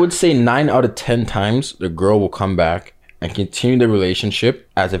 I would say 9 out of 10 times the girl will come back and continue the relationship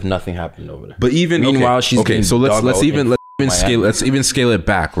as if nothing happened over there. But even meanwhile, she's so let's even scale it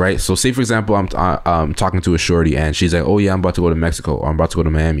back, right? So say for example, I'm talking to a shorty and she's like, oh yeah, I'm about to go to Mexico or I'm about to go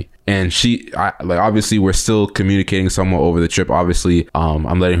to Miami, and obviously we're still communicating somewhat over the trip. Obviously,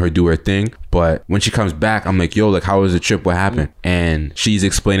 I'm letting her do her thing, but when she comes back, I'm like, yo, like how was the trip? What happened? And she's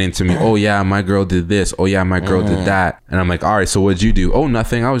explaining to me, oh yeah, my girl did this. Oh yeah, my girl did that. And I'm like, all right, so what'd you do? Oh,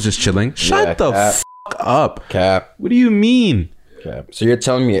 nothing. I was just chilling. Shut the fuck up. Cap. What do you mean? Cap. So you're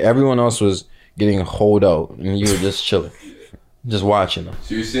telling me everyone else was getting holed out and you were just chilling? Just watching them.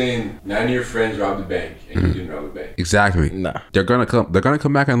 So you're saying none of your friends robbed the bank and you didn't rob the bank? Exactly. Nah. They're gonna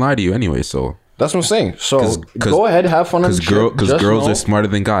come back and lie to you anyway. So that's what I'm saying. So go ahead, have fun on the trip. Because girls are smarter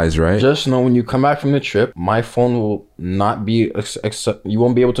than guys, right? Just know when you come back from the trip, my phone will not be you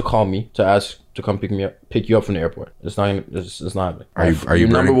won't be able to call me to ask to come pick you up from the airport. It's not. It's not. Are you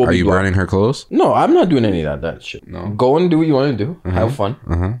burning her clothes? No, I'm not doing any of that shit. No. Go and do what you want to do. Have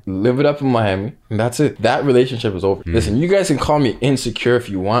fun. Live it up in Miami. And that's it. That relationship is over. Listen, you guys can call me insecure if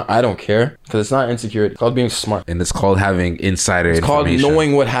you want. I don't care because it's not insecurity. It's called being smart. And it's called having insider information. It's called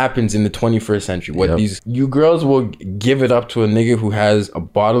knowing what happens in the 21st century. What you girls will give it up to a nigga who has a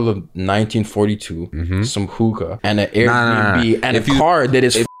bottle of 1942, some hookah, and an Airbnb, and a car that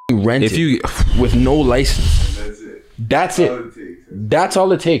is rented with no license. That's it. That's all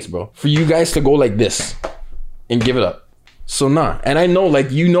it takes, bro. For you guys to go like this and give it up. So nah. And I know,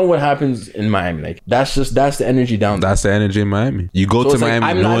 like, you know what happens in Miami. Like, that's the energy down there. That's the energy in Miami. You go to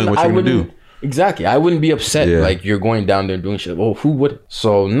Miami knowing what you're gonna do. Exactly. I wouldn't be upset Yeah. like you're going down there doing shit. Well, who would?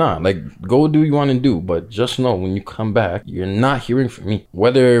 So nah, like go do what you want to do, but just know when you come back, you're not hearing from me.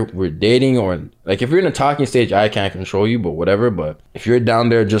 Whether we're dating or like if you're in a talking stage, I can't control you, but whatever. But if you're down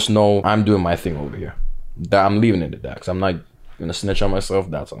there, just know I'm doing my thing over here. That I'm leaving it at that because I'm not gonna snitch on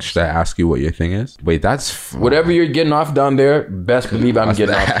myself. That's all. Should I ask you what your thing is? Wait, that's Whatever you're getting off down there, best believe I'm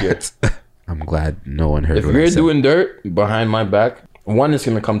getting off here. I'm glad no one heard If what I you're said. doing dirt behind my back, one is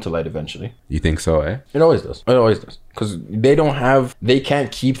gonna come to light eventually. You think so, eh? It always does. It always does. Because they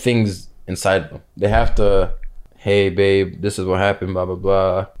can't keep things inside them. They have to, hey babe, this is what happened, blah blah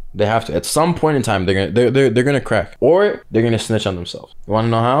blah. They have to at some point in time they're gonna crack. Or they're gonna snitch on themselves. You wanna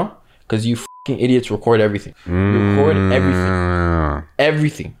know how? Because you fucking idiots record everything. Record everything.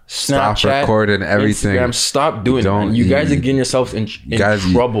 Everything. Stop Snapchat, recording everything. Instagram, stop doing Don't- it. You guys are getting yourselves in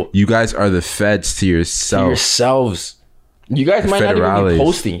trouble. You guys are the feds to To yourself. yourselves. You guys might not even Federales. be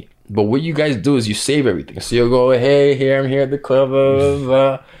posting it, but what you guys do is you save everything. So you'll go, hey, here I'm here at the club, blah, blah,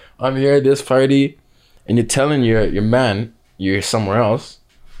 blah. I'm here at this party, and you're telling your man you're somewhere else,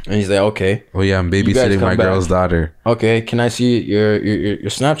 and he's like, okay, Oh yeah, I'm You guys babysitting come my back. girl's daughter. okay, can I see your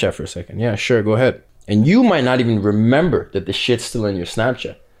Snapchat for a second? Yeah, sure, go ahead. And you might not even remember that the shit's still in your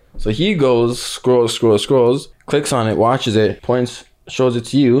Snapchat. So he goes, scrolls, clicks on it, watches it, points, shows it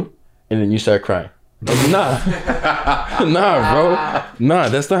to you, and then you start crying. Like, nah, bro. Nah,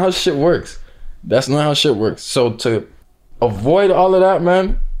 that's not how shit works. That's not how shit works. So to avoid all of that,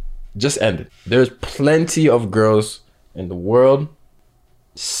 man, just end it. There's plenty of girls in the world.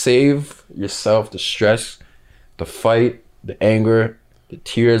 Save yourself the stress, the fight, the anger, the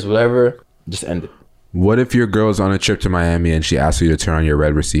tears, whatever. Just end it. What if your girl's on a trip to Miami and she asks you to turn on your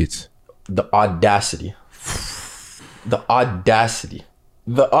red receipts? The audacity. The audacity.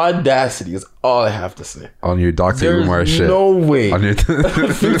 The audacity is all I have to say. On your Dr. There's Umar shit. no way. On your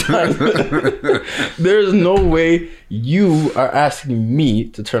There's no way you are asking me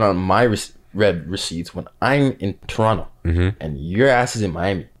to turn on my red receipts when I'm in Toronto and your ass is in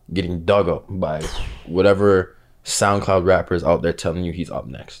Miami getting dug up by whatever SoundCloud rapper is out there telling you he's up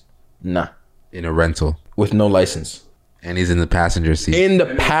next. Nah. in a rental. With no license. And he's in the passenger seat. In the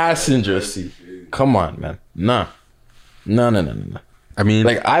passenger seat. Come on, man. Nah. No. I mean,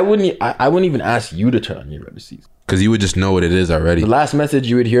 Like I wouldn't even ask you to turn on your red receipts. because you would just know what it is already. The last message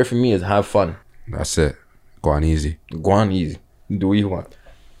you would hear from me is have fun. That's it. Go on easy. Go on easy. Do what you want.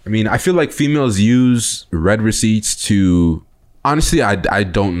 I mean, I feel like females use red receipts to... Honestly, I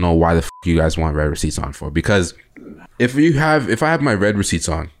don't know why the f*** you guys want red receipts on for. Because if I have my red receipts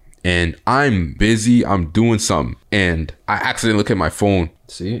on and I'm busy, I'm doing something, and I accidentally look at my phone,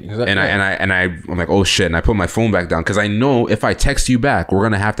 See? Exactly. and I'm like, oh shit, and I put my phone back down because I know if I text you back, we're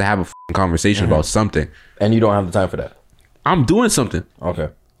gonna have to have a f***ing conversation about something. And you don't have the time for that. I'm doing something. Okay.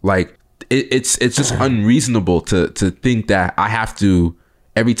 Like it's just unreasonable to think that I have to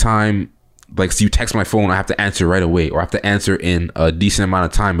every time, like, so you text my phone, I have to answer right away, or I have to answer in a decent amount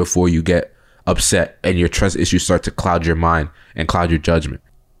of time before you get upset and your trust issues start to cloud your mind and cloud your judgment.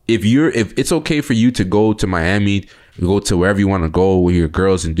 If it's okay for you to go to Miami, go to wherever you want to go with your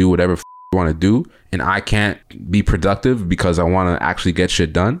girls and do whatever you want to do, and I can't be productive because I want to actually get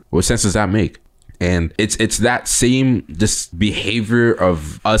shit done, what sense does that make? And it's that same this behavior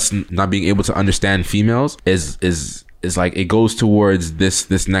of us not being able to understand females is like, it goes towards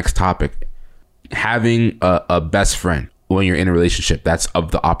this next topic. Having a best friend when you're in a relationship that's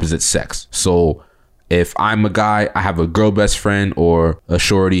of the opposite sex. So if I'm a guy, I have a girl best friend, or a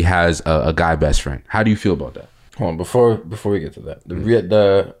shorty has a guy best friend. How do you feel about that? Hold on, before we get to that,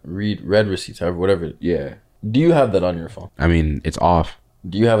 the read red receipts, however, whatever. Yeah. Do you have that on your phone? I mean, it's off.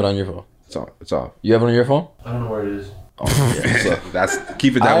 Do you have it on your phone? It's off. You have it on your phone? I don't know where it is. Oh, yeah. So That's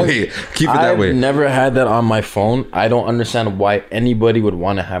keep it that I've- way. Keep it that I've way. never had that on my phone. I don't understand why anybody would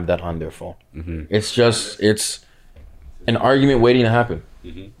want to have that on their phone. It's an argument waiting to happen.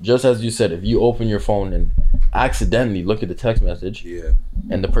 Just as you said, if you open your phone and accidentally look at the text message, Yeah.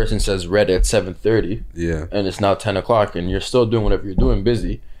 and the person says read at 7:30, Yeah. and it's now 10 o'clock, and you're still doing whatever you're doing,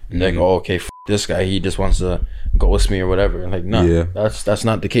 busy, and they're like, oh, okay, this guy, he just wants to ghost me or whatever. And like, no, Yeah. that's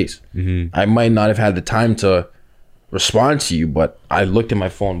not the case. I might not have had the time to respond to you, but I looked at my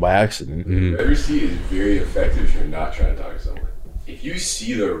phone by accident. Red receipt is very effective if you're not trying to talk to someone. If you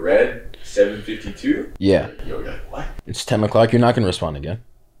see the red 7:52, Yeah, you're like, what? it's 10 o'clock. You're not gonna respond again.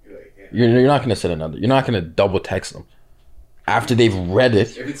 You're like, yeah. You're not gonna send another. You're not gonna double text them after they've read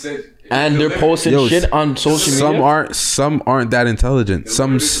it If it says, and they're posting Yo, shit on social Some media. aren't that intelligent.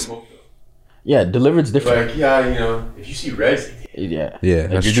 Yeah, delivered's different. Like, yeah, you know, if you see red, Yeah. Yeah, Like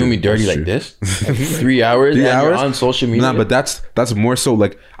that's you're true. doing me dirty That's like true. this. Like 3 hours. 3 and hours you're on social media. Nah, but that's more so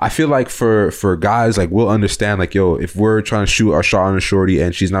like I feel like for guys like we'll understand like yo if we're trying to shoot our shot on a shorty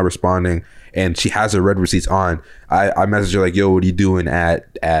and she's not responding and she has her red receipts on, I message her like yo what are you doing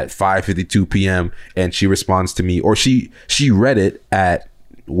at 5:52 p.m. and she responds to me or she read it at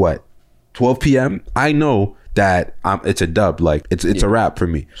what 12 p.m. I know that it's a dub, like it's a wrap for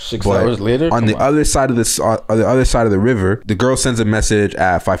me. 6 hours later, on the other side of this, on the other side of the river, the girl sends a message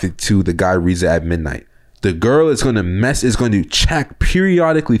at 5:52. The guy reads it at midnight. The girl is going to check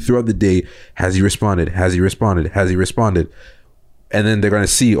periodically throughout the day. Has he responded? Has he responded? Has he responded? And then they're going to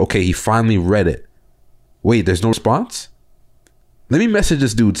see, okay, he finally read it. Wait, there's no response? Let me message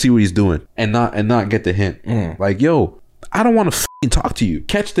this dude, see what he's doing, and not get the hint. Like, yo, I don't want to talk to you.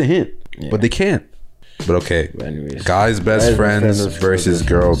 Catch the hint, but they can't. But okay, But anyways, guys best friends versus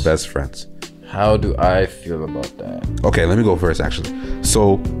girl friends. best friends. How do I feel about that? Okay, let me go first. Actually,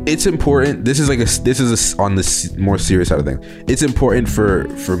 so it's important. This is on the more serious side of things. It's important for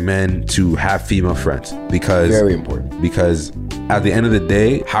men to have female friends because Very important. Because at the end of the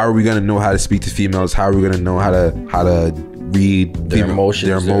day, how are we gonna know how to speak to females? How are we gonna know how to read Their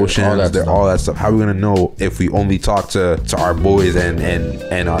emotions, all that stuff? How are we gonna know if we only talk to our boys and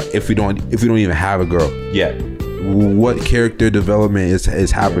if we don't even have a girl yet? What character development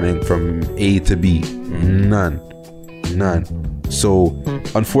is happening from A to B? None. So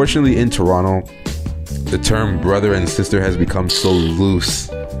unfortunately in Toronto, the term brother and sister has become so loose,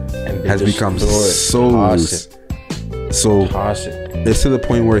 And has become so loose. So it's to the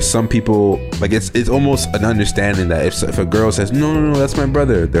point where some people like it's almost an understanding that if a girl says no that's my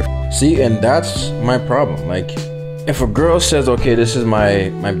brother, they're See, and that's my problem. Like, if a girl says, okay, this is my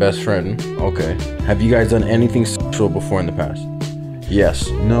best friend, okay, have you guys done anything sexual before in the past? Yes.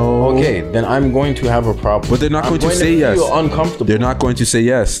 no. Okay, then I'm going to have a problem. But they're not I'm going to say yes. feel uncomfortable. They're not going to say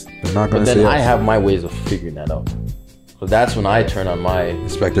yes. They're not going But to then say I yes. have my ways of figuring that out. So that's when I turn on my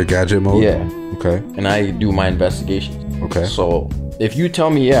Inspector Gadget mode. Yeah. Okay. and I do my investigations. Okay. So if you tell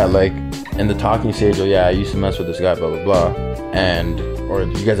me, yeah, like in the talking stage, oh yeah, I used to mess with this guy, blah blah blah, or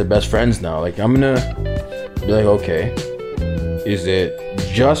you guys are best friends now, like I'm gonna be like, okay, is it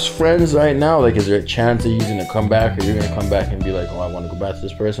just friends right now? Like, is there a chance that he's gonna come back, or you're gonna come back and be like, oh, I want to go back to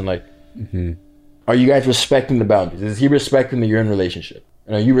this person? Like, are you guys respecting the boundaries? Is he respecting that you're in a relationship?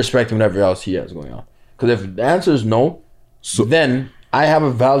 And are you respecting whatever else he has going on? Because if the answer is no, then I have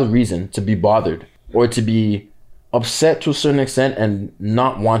a valid reason to be bothered or to be upset to a certain extent and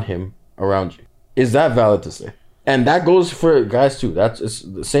not want him around you. Is that valid to say? And that goes for guys too. It's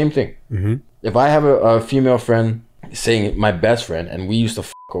the same thing. If I have a female friend saying my best friend and we used to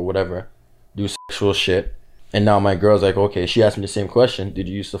fuck or whatever, do sexual shit, and now my girl's like, okay, she asked me the same question. Did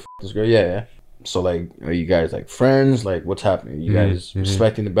you used to fuck this girl? Yeah. So like, are you guys like friends? Like, what's happening? Are you guys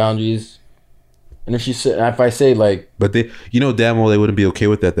respecting the boundaries? And if I say like, But they, damn well they wouldn't be okay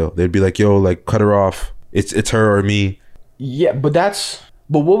with that though. They'd be like, yo, like cut her off. It's her or me. yeah, but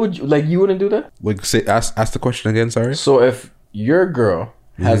what would you like? You wouldn't do that? Like ask the question again. Sorry. So if your girl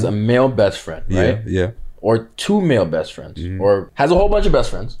has a male best friend, right? Yeah. Or two male best friends, or has a whole bunch of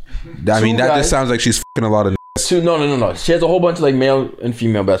best friends. I mean, Two that guys- just sounds like she's fucking a lot of. No. She has a whole bunch of like male and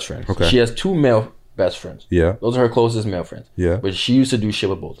female best friends. Okay. She has two male best friends. Yeah. Those are her closest male friends. Yeah. But she used to do shit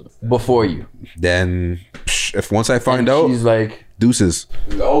with both of them before you. Then, if once I find And out, she's like, deuces.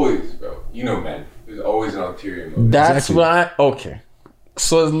 There's always, bro. You know, man. There's always an ulterior motive. that's what okay.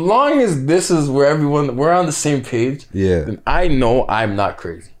 So as long as this is where we're on the same page, Yeah. then I know I'm not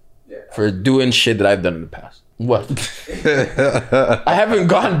crazy for doing shit that I've done in the past. What? I haven't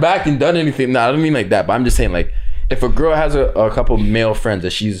gone back and done anything. No, I don't mean like that, but I'm just saying like, if a girl has a couple male friends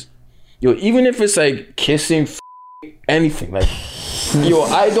that she's, even if it's like kissing, anything, like,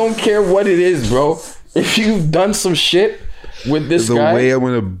 I don't care what it is, bro. If you've done some shit with this The guy, way I'm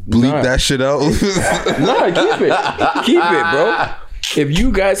gonna bleep Nah. that shit out. nah, keep it, bro. If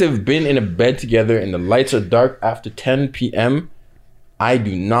you guys have been in a bed together and the lights are dark after 10 p.m., I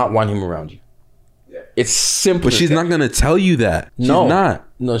do not want him around you. It's simple. But she's not gonna tell you that. She's No. not.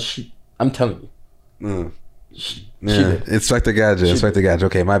 No, I'm telling you. She did. Inspector Gadget.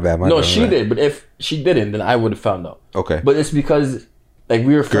 Okay, my bad. No, she did. But if she didn't, then I would have found out. Okay. But it's because like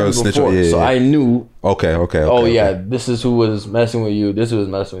we were friends snitch before, on- yeah, so yeah. I knew. Okay. Oh yeah, this is who was messing with you. This is who was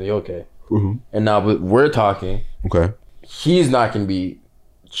messing with you. Okay. And now, but we're talking. Okay. He's not gonna be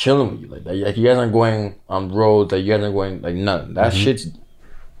chilling with you like that. Like you guys aren't going on roads. Like you guys aren't going like none. That shit's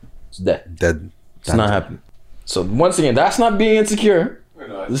it's dead. Dead. It's not happening. So once again, that's not being insecure.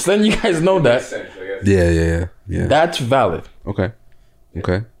 No, Just letting you guys know that sense, I guess. Yeah. that's valid. Okay.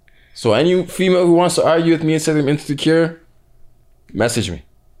 So any female who wants to argue with me and say I'm insecure, message me.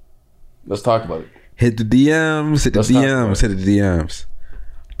 Let's talk about it. Hit the DMs. Hit the DMs.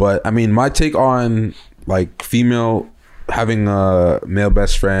 But I mean, my take on like female having a male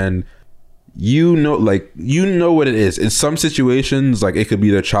best friend, you know what it is. In some situations, like it could be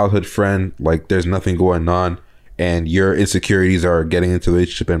their childhood friend, like there's nothing going on and your insecurities are getting into the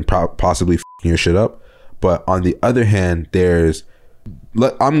relationship and possibly f***ing your shit up. But on the other hand,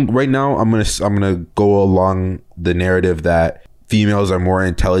 I'm gonna go along the narrative that females are more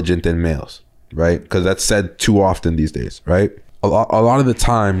intelligent than males, right? Because that's said too often these days, right? A lot of the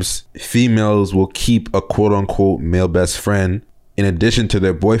times, females will keep a quote unquote male best friend in addition to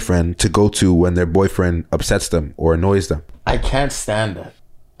their boyfriend to go to when their boyfriend upsets them or annoys them. I can't stand that.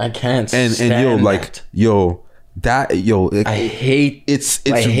 I hate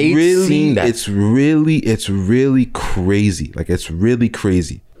seeing that. It's really crazy. Like, it's really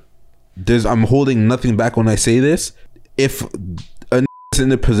crazy. I'm holding nothing back when I say this. If a is in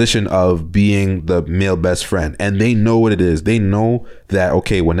the position of being the male best friend and they know what it is, they know that,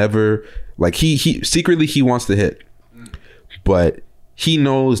 okay, whenever, like, he secretly he wants to hit, but he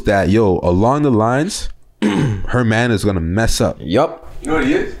knows that, along the lines, her man is gonna mess up. Yup. You know what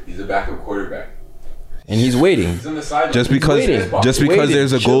he is? He's a backup quarterback. And he's waiting. He's on the sideline. Just because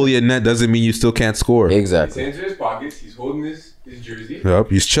there's a goalie in net doesn't mean you still can't score. Exactly. He's into his pockets. He's holding his jersey. Yep.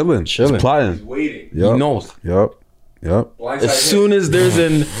 He's chilling. He's plotting. He's waiting. Yep. He knows. Yep. As soon as there's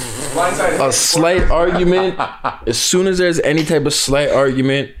a slight argument, as soon as there's any type of slight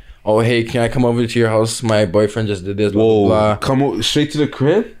argument, oh, hey, can I come over to your house? My boyfriend just did this. Blah, whoa, blah, blah. Come straight to the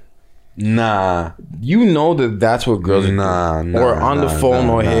crib? Nah. You know that's what girls do. Or on the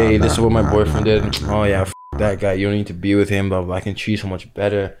phone, hey, this is what my boyfriend did. Oh, yeah, that guy. You don't need to be with him, blah, blah. I can treat you so much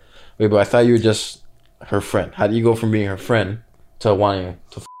better. Wait, but I thought you were just her friend. How do you go from being her friend to wanting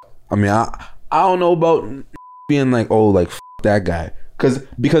to I mean, I don't know about being like, oh, like, that guy.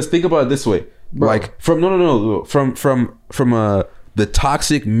 Because think about it this way. Bro. Like, from the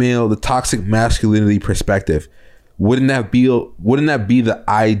toxic masculinity perspective, wouldn't that be the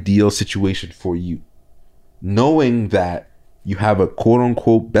ideal situation for you, knowing that you have a quote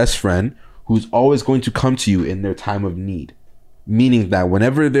unquote best friend who's always going to come to you in their time of need, meaning that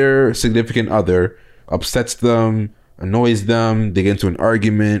whenever their significant other upsets them, annoys them, they get into an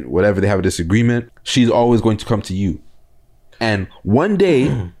argument, whatever, they have a disagreement, she's always going to come to you. And one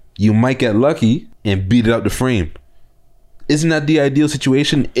day you might get lucky and beat it out the frame. Isn't that the ideal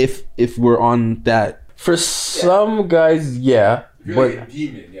situation if we're on that? For some guys, yeah. You're like a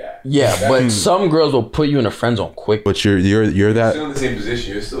demon, yeah. Yeah, but some girls will put you in a friend zone quick. But you're that. Still in the same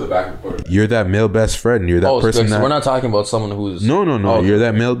position. You're still a backup quarterback. You're that male best friend. You're that person. So we're not talking about someone who's no. You're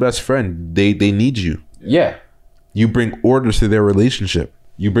that male best friend. They need you. Yeah. You bring order to their relationship.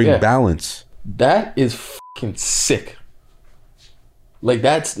 You bring balance. That is fucking sick. Like,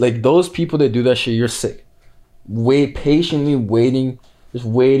 that's like those people that do that shit. You're sick. Wait, patiently waiting, just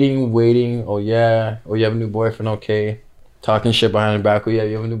waiting. Oh yeah. Oh, you have a new boyfriend. Okay. Talking shit behind your back. Oh yeah,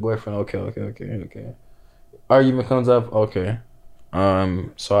 you have a new boyfriend. Okay. Argument comes up. Okay.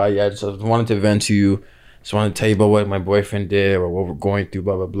 So I just wanted to vent to you. Just wanted to tell you about what my boyfriend did or what we're going through.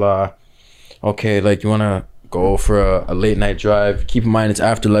 Blah blah blah. Okay, like, you wanna go for a late night drive? Keep in mind it's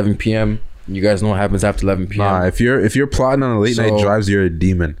after 11 p.m. You guys know what happens after 11 p.m. Nah, if you're plotting on a late night drives, you're a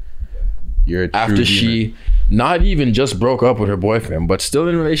demon. You're a true after demon. She not even just broke up with her boyfriend, but still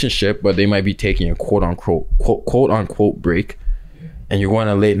in a relationship, but they might be taking a quote unquote break, and you're going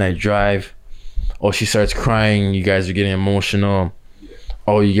on a late night drive. Oh, she starts crying. You guys are getting emotional.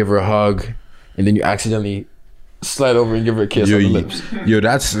 Oh, you give her a hug, and then you accidentally slide over and give her a kiss on the lips.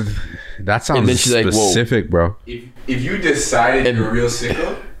 That sounds specific, like, bro. If you decided you're a real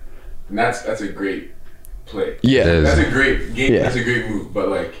sicko, that's a great play. Yeah, that's a great game. Yeah. That's a great move. But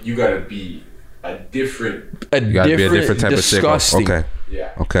like, you gotta be a different type of sicko. Okay.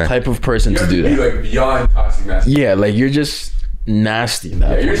 Yeah. Okay. Type of person to do that. You have to be like beyond toxic masculinity. Yeah, like, you're just nasty in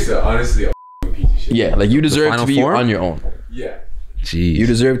that. Yeah, you're still honestly a piece of shit. Yeah, like, you deserve to be on your own. Yeah. Jeez. You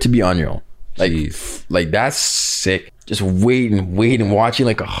deserve to be on your own. Like that's sick. Just waiting, watching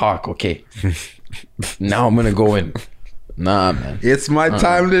like a hawk. Okay, now I'm gonna go in. Nah, man. It's my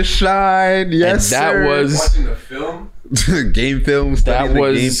time to shine. Yes, and that sir. was watching the film. Game film. That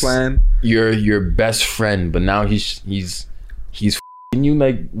was the game plan. Your best friend, but now he's f***ing you.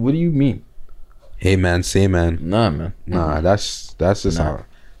 Like, what do you mean? Hey man, say man. Nah, man. Nah, that's just how.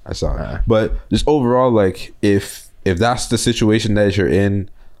 That's how. But just overall, like, if that's the situation that you're in,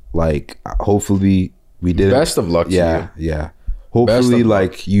 like, hopefully we did. Best of luck to you. Yeah. Hopefully,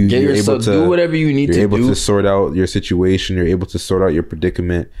 like, you're able to do whatever you need to do. You're able to sort out your situation. You're able to sort out your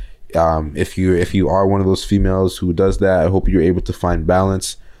predicament, If you are one of those females who does that, I hope you're able to find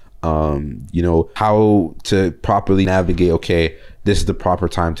balance. You know, how to properly navigate, okay, this is the proper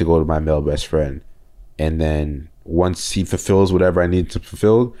time to go to my male best friend, and then once he fulfills whatever I need to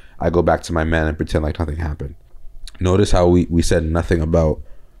fulfill, I go back to my man and pretend like nothing happened. Notice how we said nothing about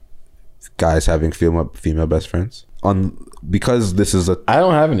guys having female best friends because this is I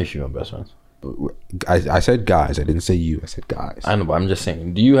don't have any female best friends. I said guys, I didn't say you, I said guys. I know, but I'm just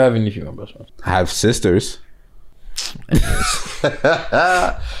saying, do you have any female best friends? I have sisters.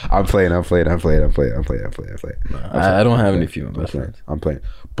 I'm playing. I don't have any female best friends. I'm playing.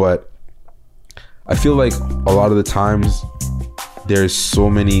 But I feel like a lot of the times there's so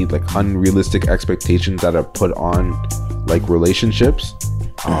many like unrealistic expectations that are put on like relationships.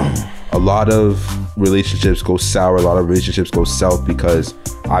 A lot of relationships go sour, a lot of relationships go south because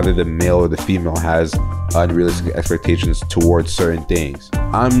either the male or the female has unrealistic expectations towards certain things.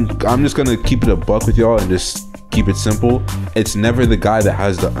 I'm just gonna keep it a buck with y'all and just keep it simple. It's never the guy that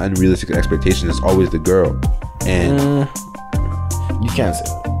has the unrealistic expectations, it's always the girl. And you can't say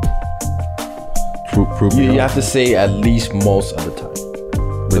that. Prove me you wrong. have to say at least most of the time,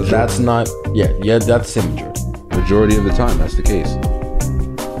 because that's not that's the majority of the time that's the case.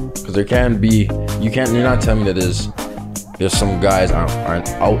 Because there can be, you're not telling me that there's some guys aren't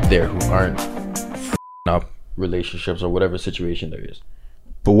out there who aren't up relationships or whatever situation there is.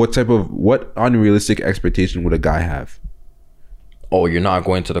 But what unrealistic expectation would a guy have? Oh, you're not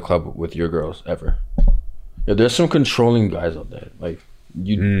going to the club with your girls ever. Yeah, there's some controlling guys out there. Like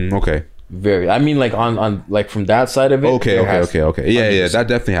you. Okay. Very. I mean, like on like from that side of it. Okay. Yeah. That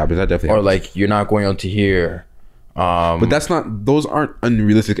definitely happens. Or like you're not going out to here. But those aren't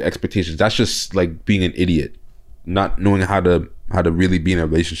unrealistic expectations. That's just like being an idiot, not knowing how to really be in a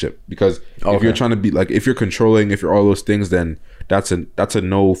relationship. Because if you're trying to be like, if you're controlling, if you're all those things, then that's a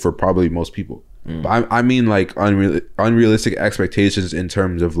no for probably most people. But I mean like unrealistic expectations in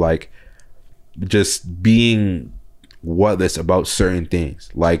terms of like just being whatless about certain things.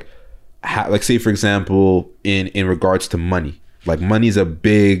 Like say for example in regards to money. Like money's a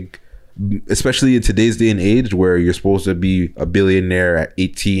big, especially in today's day and age where you're supposed to be a billionaire at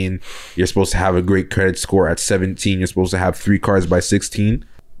 18, you're supposed to have a great credit score at 17, you're supposed to have 3 cars by 16.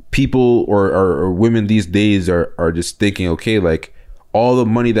 People or women these days are just thinking, okay, like all the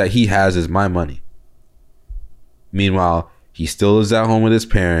money that he has is my money. Meanwhile, he still lives at home with his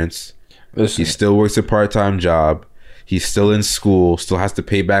parents. He still works a part-time job. He's still in school, still has to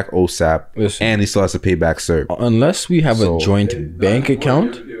pay back OSAP, and he still has to pay back CERB. Unless we have a joint bank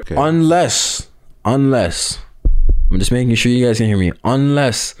account, okay. unless, I'm just making sure you guys can hear me.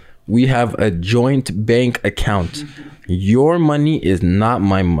 Unless we have a joint bank account, your money is not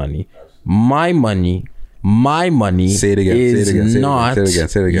my money. My money Say it again. is not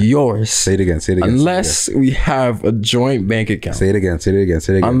yours. Say it again. Unless we have a joint bank account. Say it again.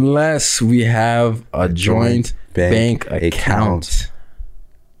 Unless we have a joint bank account.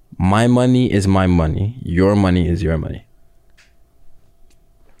 My money is my money. Your money is your money.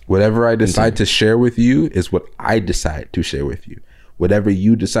 Whatever I decide to share with you is what I decide to share with you. Whatever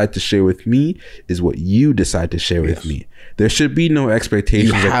you decide to share with me is what you decide to share with me. There should be no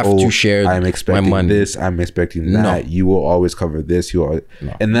expectations. You have to share I'm expecting my money. this. I'm expecting that. No. You will always cover this. You always,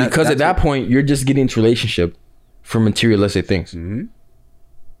 and that, because at that point you're just getting into relationship for materialistic things. Mm-hmm.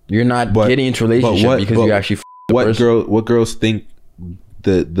 You're not getting into relationship because you actually what girls think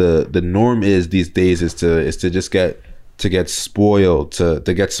the norm is these days is to just get spoiled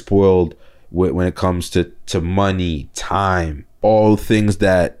to get spoiled when it comes to money, time, all things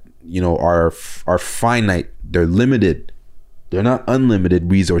that are finite. They're limited. They're not unlimited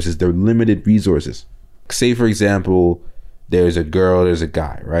resources. They're limited resources. Say for example, there's a girl, there's a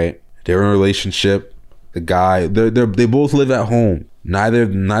guy, right? They're in a relationship. The guy, they both live at home. Neither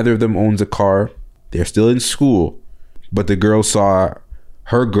of them owns a car. They're still in school, but the girl saw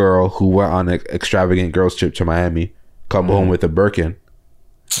her girl who went on an extravagant girls trip to Miami come home with a Birkin.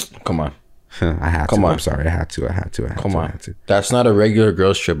 Come on. I had to. I'm sorry. I had to. Come on. That's not a regular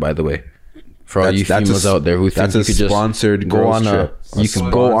girls trip, by the way. For all you females out there who think you could just sponsored go on trip. You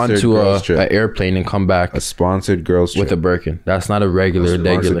can go onto an airplane and come back a sponsored girls trip with a Birkin. That's not a regular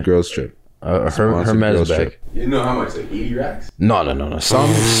girls trip. Hermes bag. You know how much? Like 80 racks? No.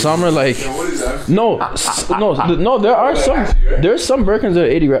 Some are like What is that? no. There are some. There's some Birkins that are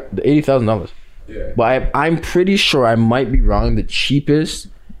 $80,000. Yeah. But I'm pretty sure, I might be wrong, the cheapest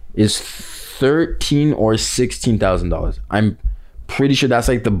is $13,000 or $16,000. I'm pretty sure that's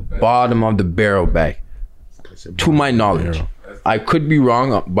like the bottom of the barrel bag, to my knowledge. I could be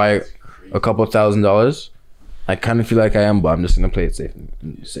wrong by a couple $1,000. I kind of feel like I am, but I'm just gonna play it safe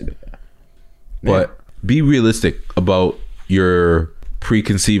and say that. Yeah. But be realistic about your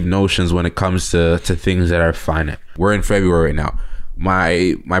preconceived notions when it comes to things that are finite. We're in February right now.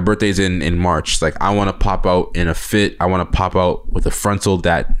 My birthday's in March. Like, I want to pop out in a fit. I want to pop out with a frontal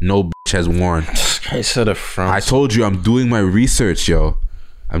that no bitch has worn. I said a frontal. I told you I'm doing my research, yo.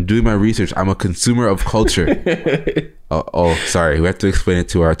 I'm doing my research. I'm a consumer of culture. Sorry. We have to explain it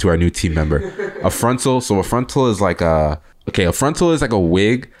to our new team member. A frontal is like a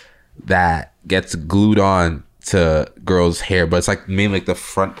wig that gets glued on to girls' hair, but it's like mainly like the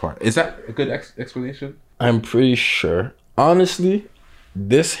front part. Is that a good explanation? I'm pretty sure. Honestly,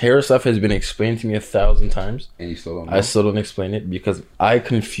 this hair stuff has been explained to me 1,000 times. And you still don't know? I still don't explain it because I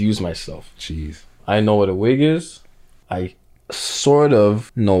confuse myself. Jeez. I know what a wig is. I sort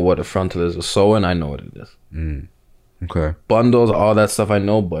of know what a frontal is. So, and I know what it is. Okay. Bundles, all that stuff I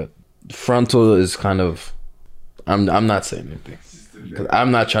know, but frontal is kind of... I'm not saying anything. Because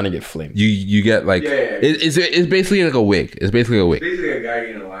I'm not trying to get flamed. You get like... It's basically like a wig. It's basically a wig. Basically a guy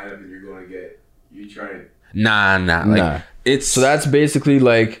getting a lineup and you're going to get... You trying... Nah. It's... So that's basically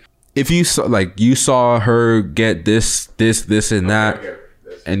like... If you saw her get this and that... Okay.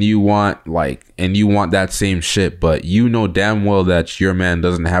 And you want that same shit, but you know damn well that your man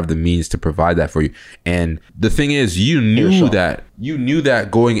doesn't have the means to provide that for you. And the thing is, you knew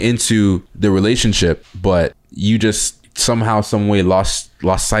that going into the relationship, but you just somehow, some way lost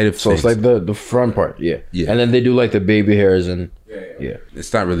sight of things. So it's like the front part, yeah. And then they do like the baby hairs and yeah.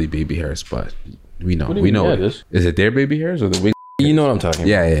 It's not really baby hairs, but we know. Yeah, it is. Is it their baby hairs or the wig? You know what I'm talking about?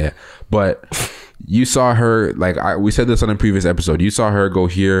 Yeah. But you saw her, like we said this on a previous episode. You saw her go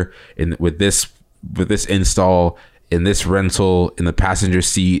here with this install in this rental in the passenger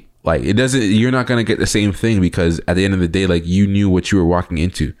seat. Like, it doesn't. You're not gonna get the same thing because at the end of the day, like, you knew what you were walking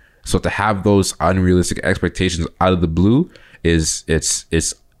into. So to have those unrealistic expectations out of the blue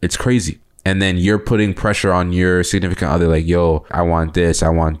it's crazy. And then you're putting pressure on your significant other, like, yo, I want this, I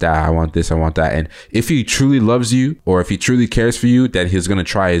want that, I want this, I want that. And if he truly loves you or if he truly cares for you, then he's going to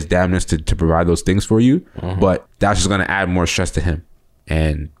try his damnness to provide those things for you. But that's just going to add more stress to him.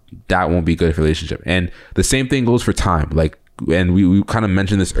 And that won't be good for a relationship. And the same thing goes for time. Like, and we kind of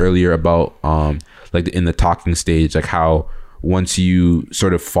mentioned this earlier about like in the talking stage, like how once you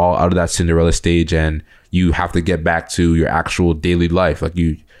sort of fall out of that Cinderella stage and you have to get back to your actual daily life, like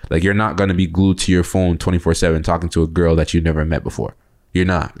you're not going to be glued to your phone 24/7 talking to a girl that you never met before. You're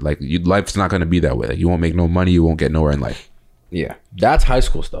not. Like, life's not going to be that way. Like, you won't make no money. You won't get nowhere in life. Yeah. That's high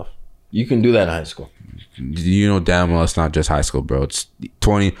school stuff. You can do that in high school. You know damn well it's not just high school, bro. It's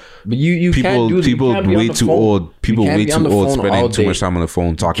 20. But you people way too old. People way too old spending too much time on the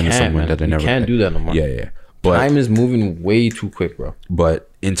phone talking to someone that they never met. You can't do that no more. Yeah. But time is moving way too quick, bro. But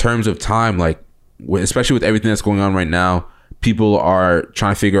in terms of time, like, especially with everything that's going on right now, people are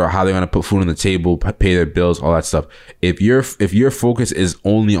trying to figure out how they're going to put food on the table, pay their bills, all that stuff. If your focus is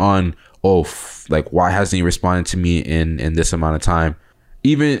only on, like, why hasn't he responded to me in this amount of time?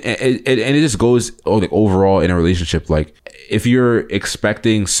 Even and it just goes like overall in a relationship. Like, if you're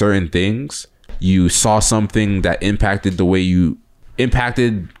expecting certain things, you saw something that impacted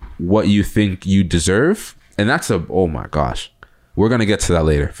what you think you deserve, and that's oh my gosh, we're gonna get to that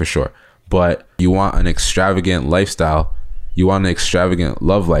later for sure. But you want an extravagant lifestyle. You want an extravagant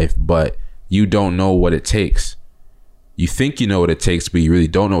love life, but you don't know what it takes. You think you know what it takes, but you really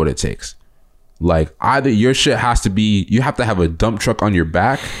don't know what it takes. Like, either your shit has to be, you have to have a dump truck on your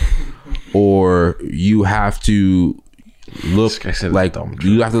back, or you have to look like,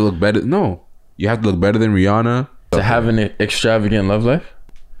 you have to look better. No, you have to look better than Rihanna. To have an extravagant love life?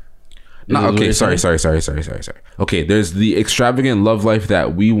 No, okay, sorry. Okay, there's the extravagant love life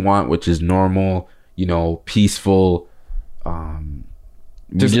that we want, which is normal, peaceful.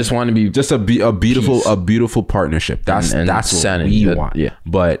 We just want to be just a beautiful partnership. That's what we want. Yeah.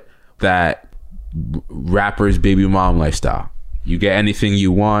 But that rapper's baby mom lifestyle, you get anything you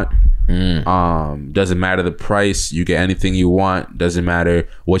want. Doesn't matter the price. You get anything you want. Doesn't matter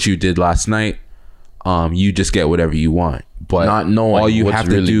what you did last night. You just get whatever you want. But not knowing all you what's have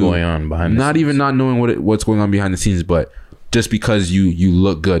to really do, going on behind the not scenes. Even not knowing what's going on behind the scenes, but just because you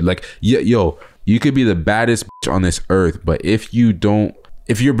look good. Like, yo, you could be the baddest bitch on this earth, but if you're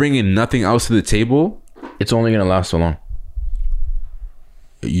bringing nothing else to the table, it's only gonna last so long.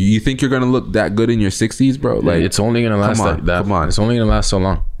 You think you're gonna look that good in your 60s, bro? Like, it's only gonna last that. Come on, it's only gonna last so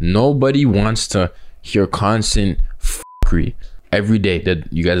long. Nobody wants to hear constant fuckery every day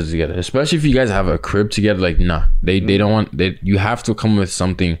that you guys are together, especially if you guys have a crib together. Like, nah, they don't want. You have to come with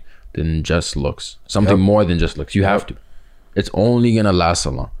something than just looks, something more than just looks. You have to. It's only gonna last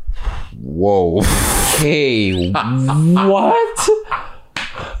so long. Whoa. Hey, what?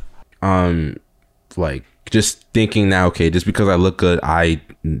 Like just thinking now, okay, just because I look good, I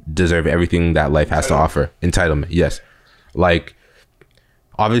deserve everything that life has to offer. Entitlement, yes. Like,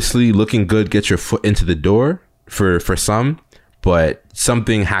 obviously, looking good gets your foot into the door for some, but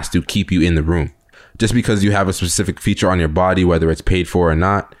something has to keep you in the room. Just because you have a specific feature on your body, whether it's paid for or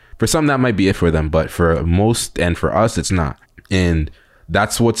not, for some that might be it for them, but for most and for us, it's not. And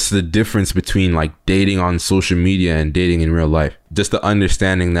that's what's the difference between like dating on social media and dating in real life. Just the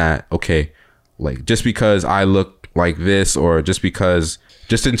understanding that, okay, like just because I look like this, or just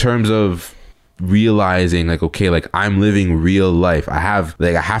in terms of realizing like, okay, like I'm living real life. I have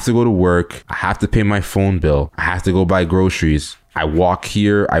to go to work. I have to pay my phone bill. I have to go buy groceries. I walk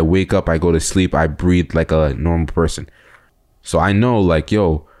here. I wake up. I go to sleep. I breathe like a normal person. So I know like,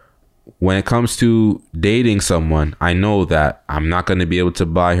 yo, when it comes to dating someone, I know that I'm not going to be able to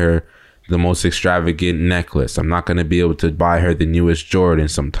buy her the most extravagant necklace. I'm not going to be able to buy her the newest Jordan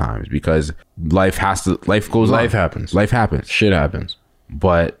sometimes, because life goes on. Life happens. Shit happens.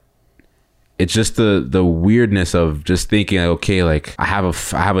 But it's just the weirdness of just thinking, okay, like I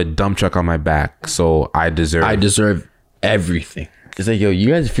have a dump truck on my back, so I deserve everything. It's like, yo, you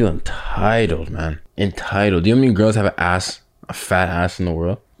guys feel entitled, man. Entitled. Do you know how many girls have a fat ass in the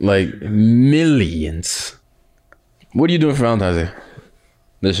world? Like millions. What are you doing for Valentine's Day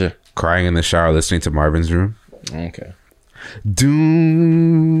this year? Crying in the shower, listening to Marvin's Room. Okay.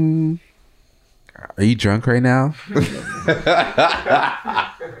 Doom. Are you drunk right now?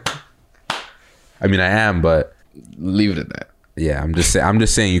 I mean, I am, but leave it at that. Yeah, I'm just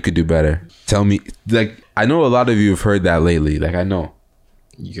saying you could do better. Tell me, like, I know a lot of you have heard that lately. Like, I know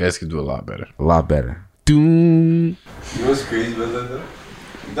you guys could do a lot better. A lot better. Doom. You know what's crazy about that though?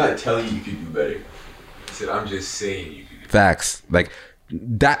 I'm not telling you could do better. I said I'm just saying you could do better. Facts. Like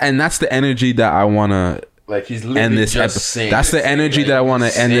that, and that's the energy that I wanna. Like he's end this saying. That's the energy that I want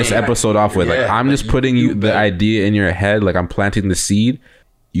to end this episode off with. Like I'm just putting you the idea in your head. Like I'm planting the seed.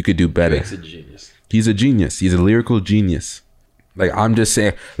 You could do better. He's a genius. He's a genius. He's a lyrical genius. Like I'm just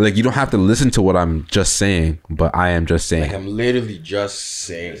saying. Like you don't have to listen to what I'm just saying, but I am just saying. Like I'm literally just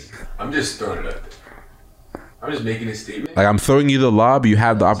saying. I'm just throwing it out there. I'm just making a statement. Like I'm throwing you the lob. You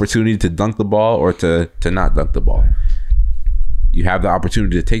have the opportunity to dunk the ball or to not dunk the ball. You have the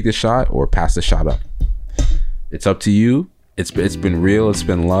opportunity to take the shot or pass the shot up. It's up to you. It's been real. It's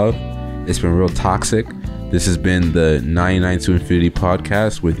been love. It's been real toxic. This has been the 99 to Infinity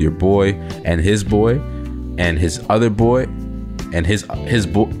podcast with your boy and his boy and his other boy and his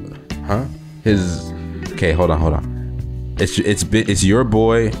boy. Huh? His. Okay, hold on. It's your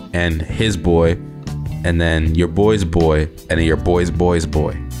boy and his boy, and then your boy's boy, and then your boy's boy's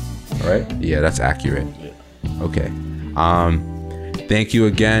boy. All right? Yeah, that's accurate. Okay. Thank you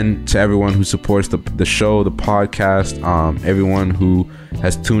again to everyone who supports the show, the podcast, everyone who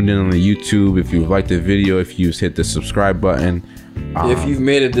has tuned in on the YouTube. If you've liked the video, if you've hit the subscribe button. If you've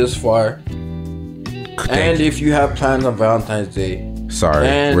made it this far, and if you have plans on Valentine's Day. Sorry,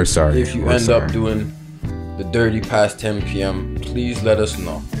 we're sorry. If you end up doing the dirty past 10 p.m., please let us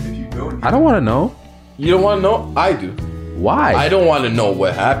know. I don't want to know. You don't want to know? I do. Why? I don't want to know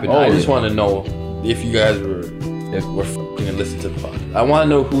what happened. I just want to know if you guys were fucking and listen to the podcast. I want to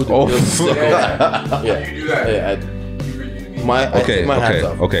know who the real sick are. Yeah. You do that. Yeah.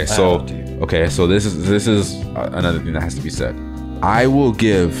 Okay, so this is another thing that has to be said. I will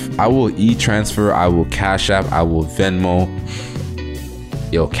e-transfer, I will Cash App, I will Venmo.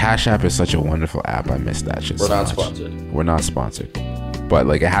 Yo, Cash App is such a wonderful app. I miss that shit. We're not sponsored. We're not sponsored. But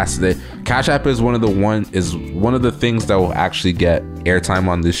like it has to. Cash App is one of the things that will actually get airtime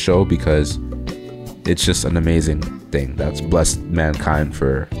on this show because it's just an amazing thing that's blessed mankind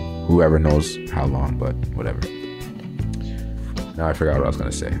for whoever knows how long, but whatever. Now I forgot what I was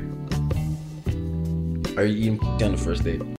gonna say. Are you eating on the first date?